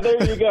 o'clock.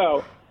 There you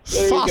go.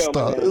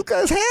 Fasta. This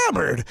guy's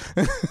hammered.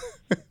 All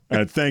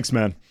right. Thanks,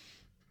 man.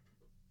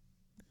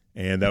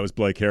 And that was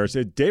Blake Harris.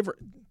 Dave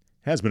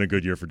has been a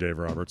good year for Dave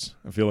Roberts.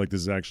 I feel like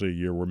this is actually a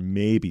year where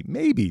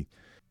maybe.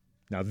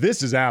 Now,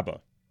 this is ABBA.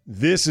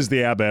 This is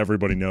the ABBA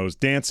everybody knows.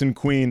 Dancing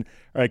Queen.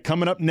 All right,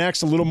 coming up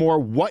next, a little more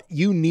What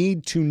You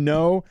Need to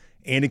Know.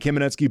 Andy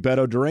Kamenetsky,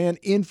 Beto Duran,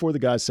 in for the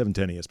guys,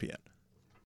 710 ESPN.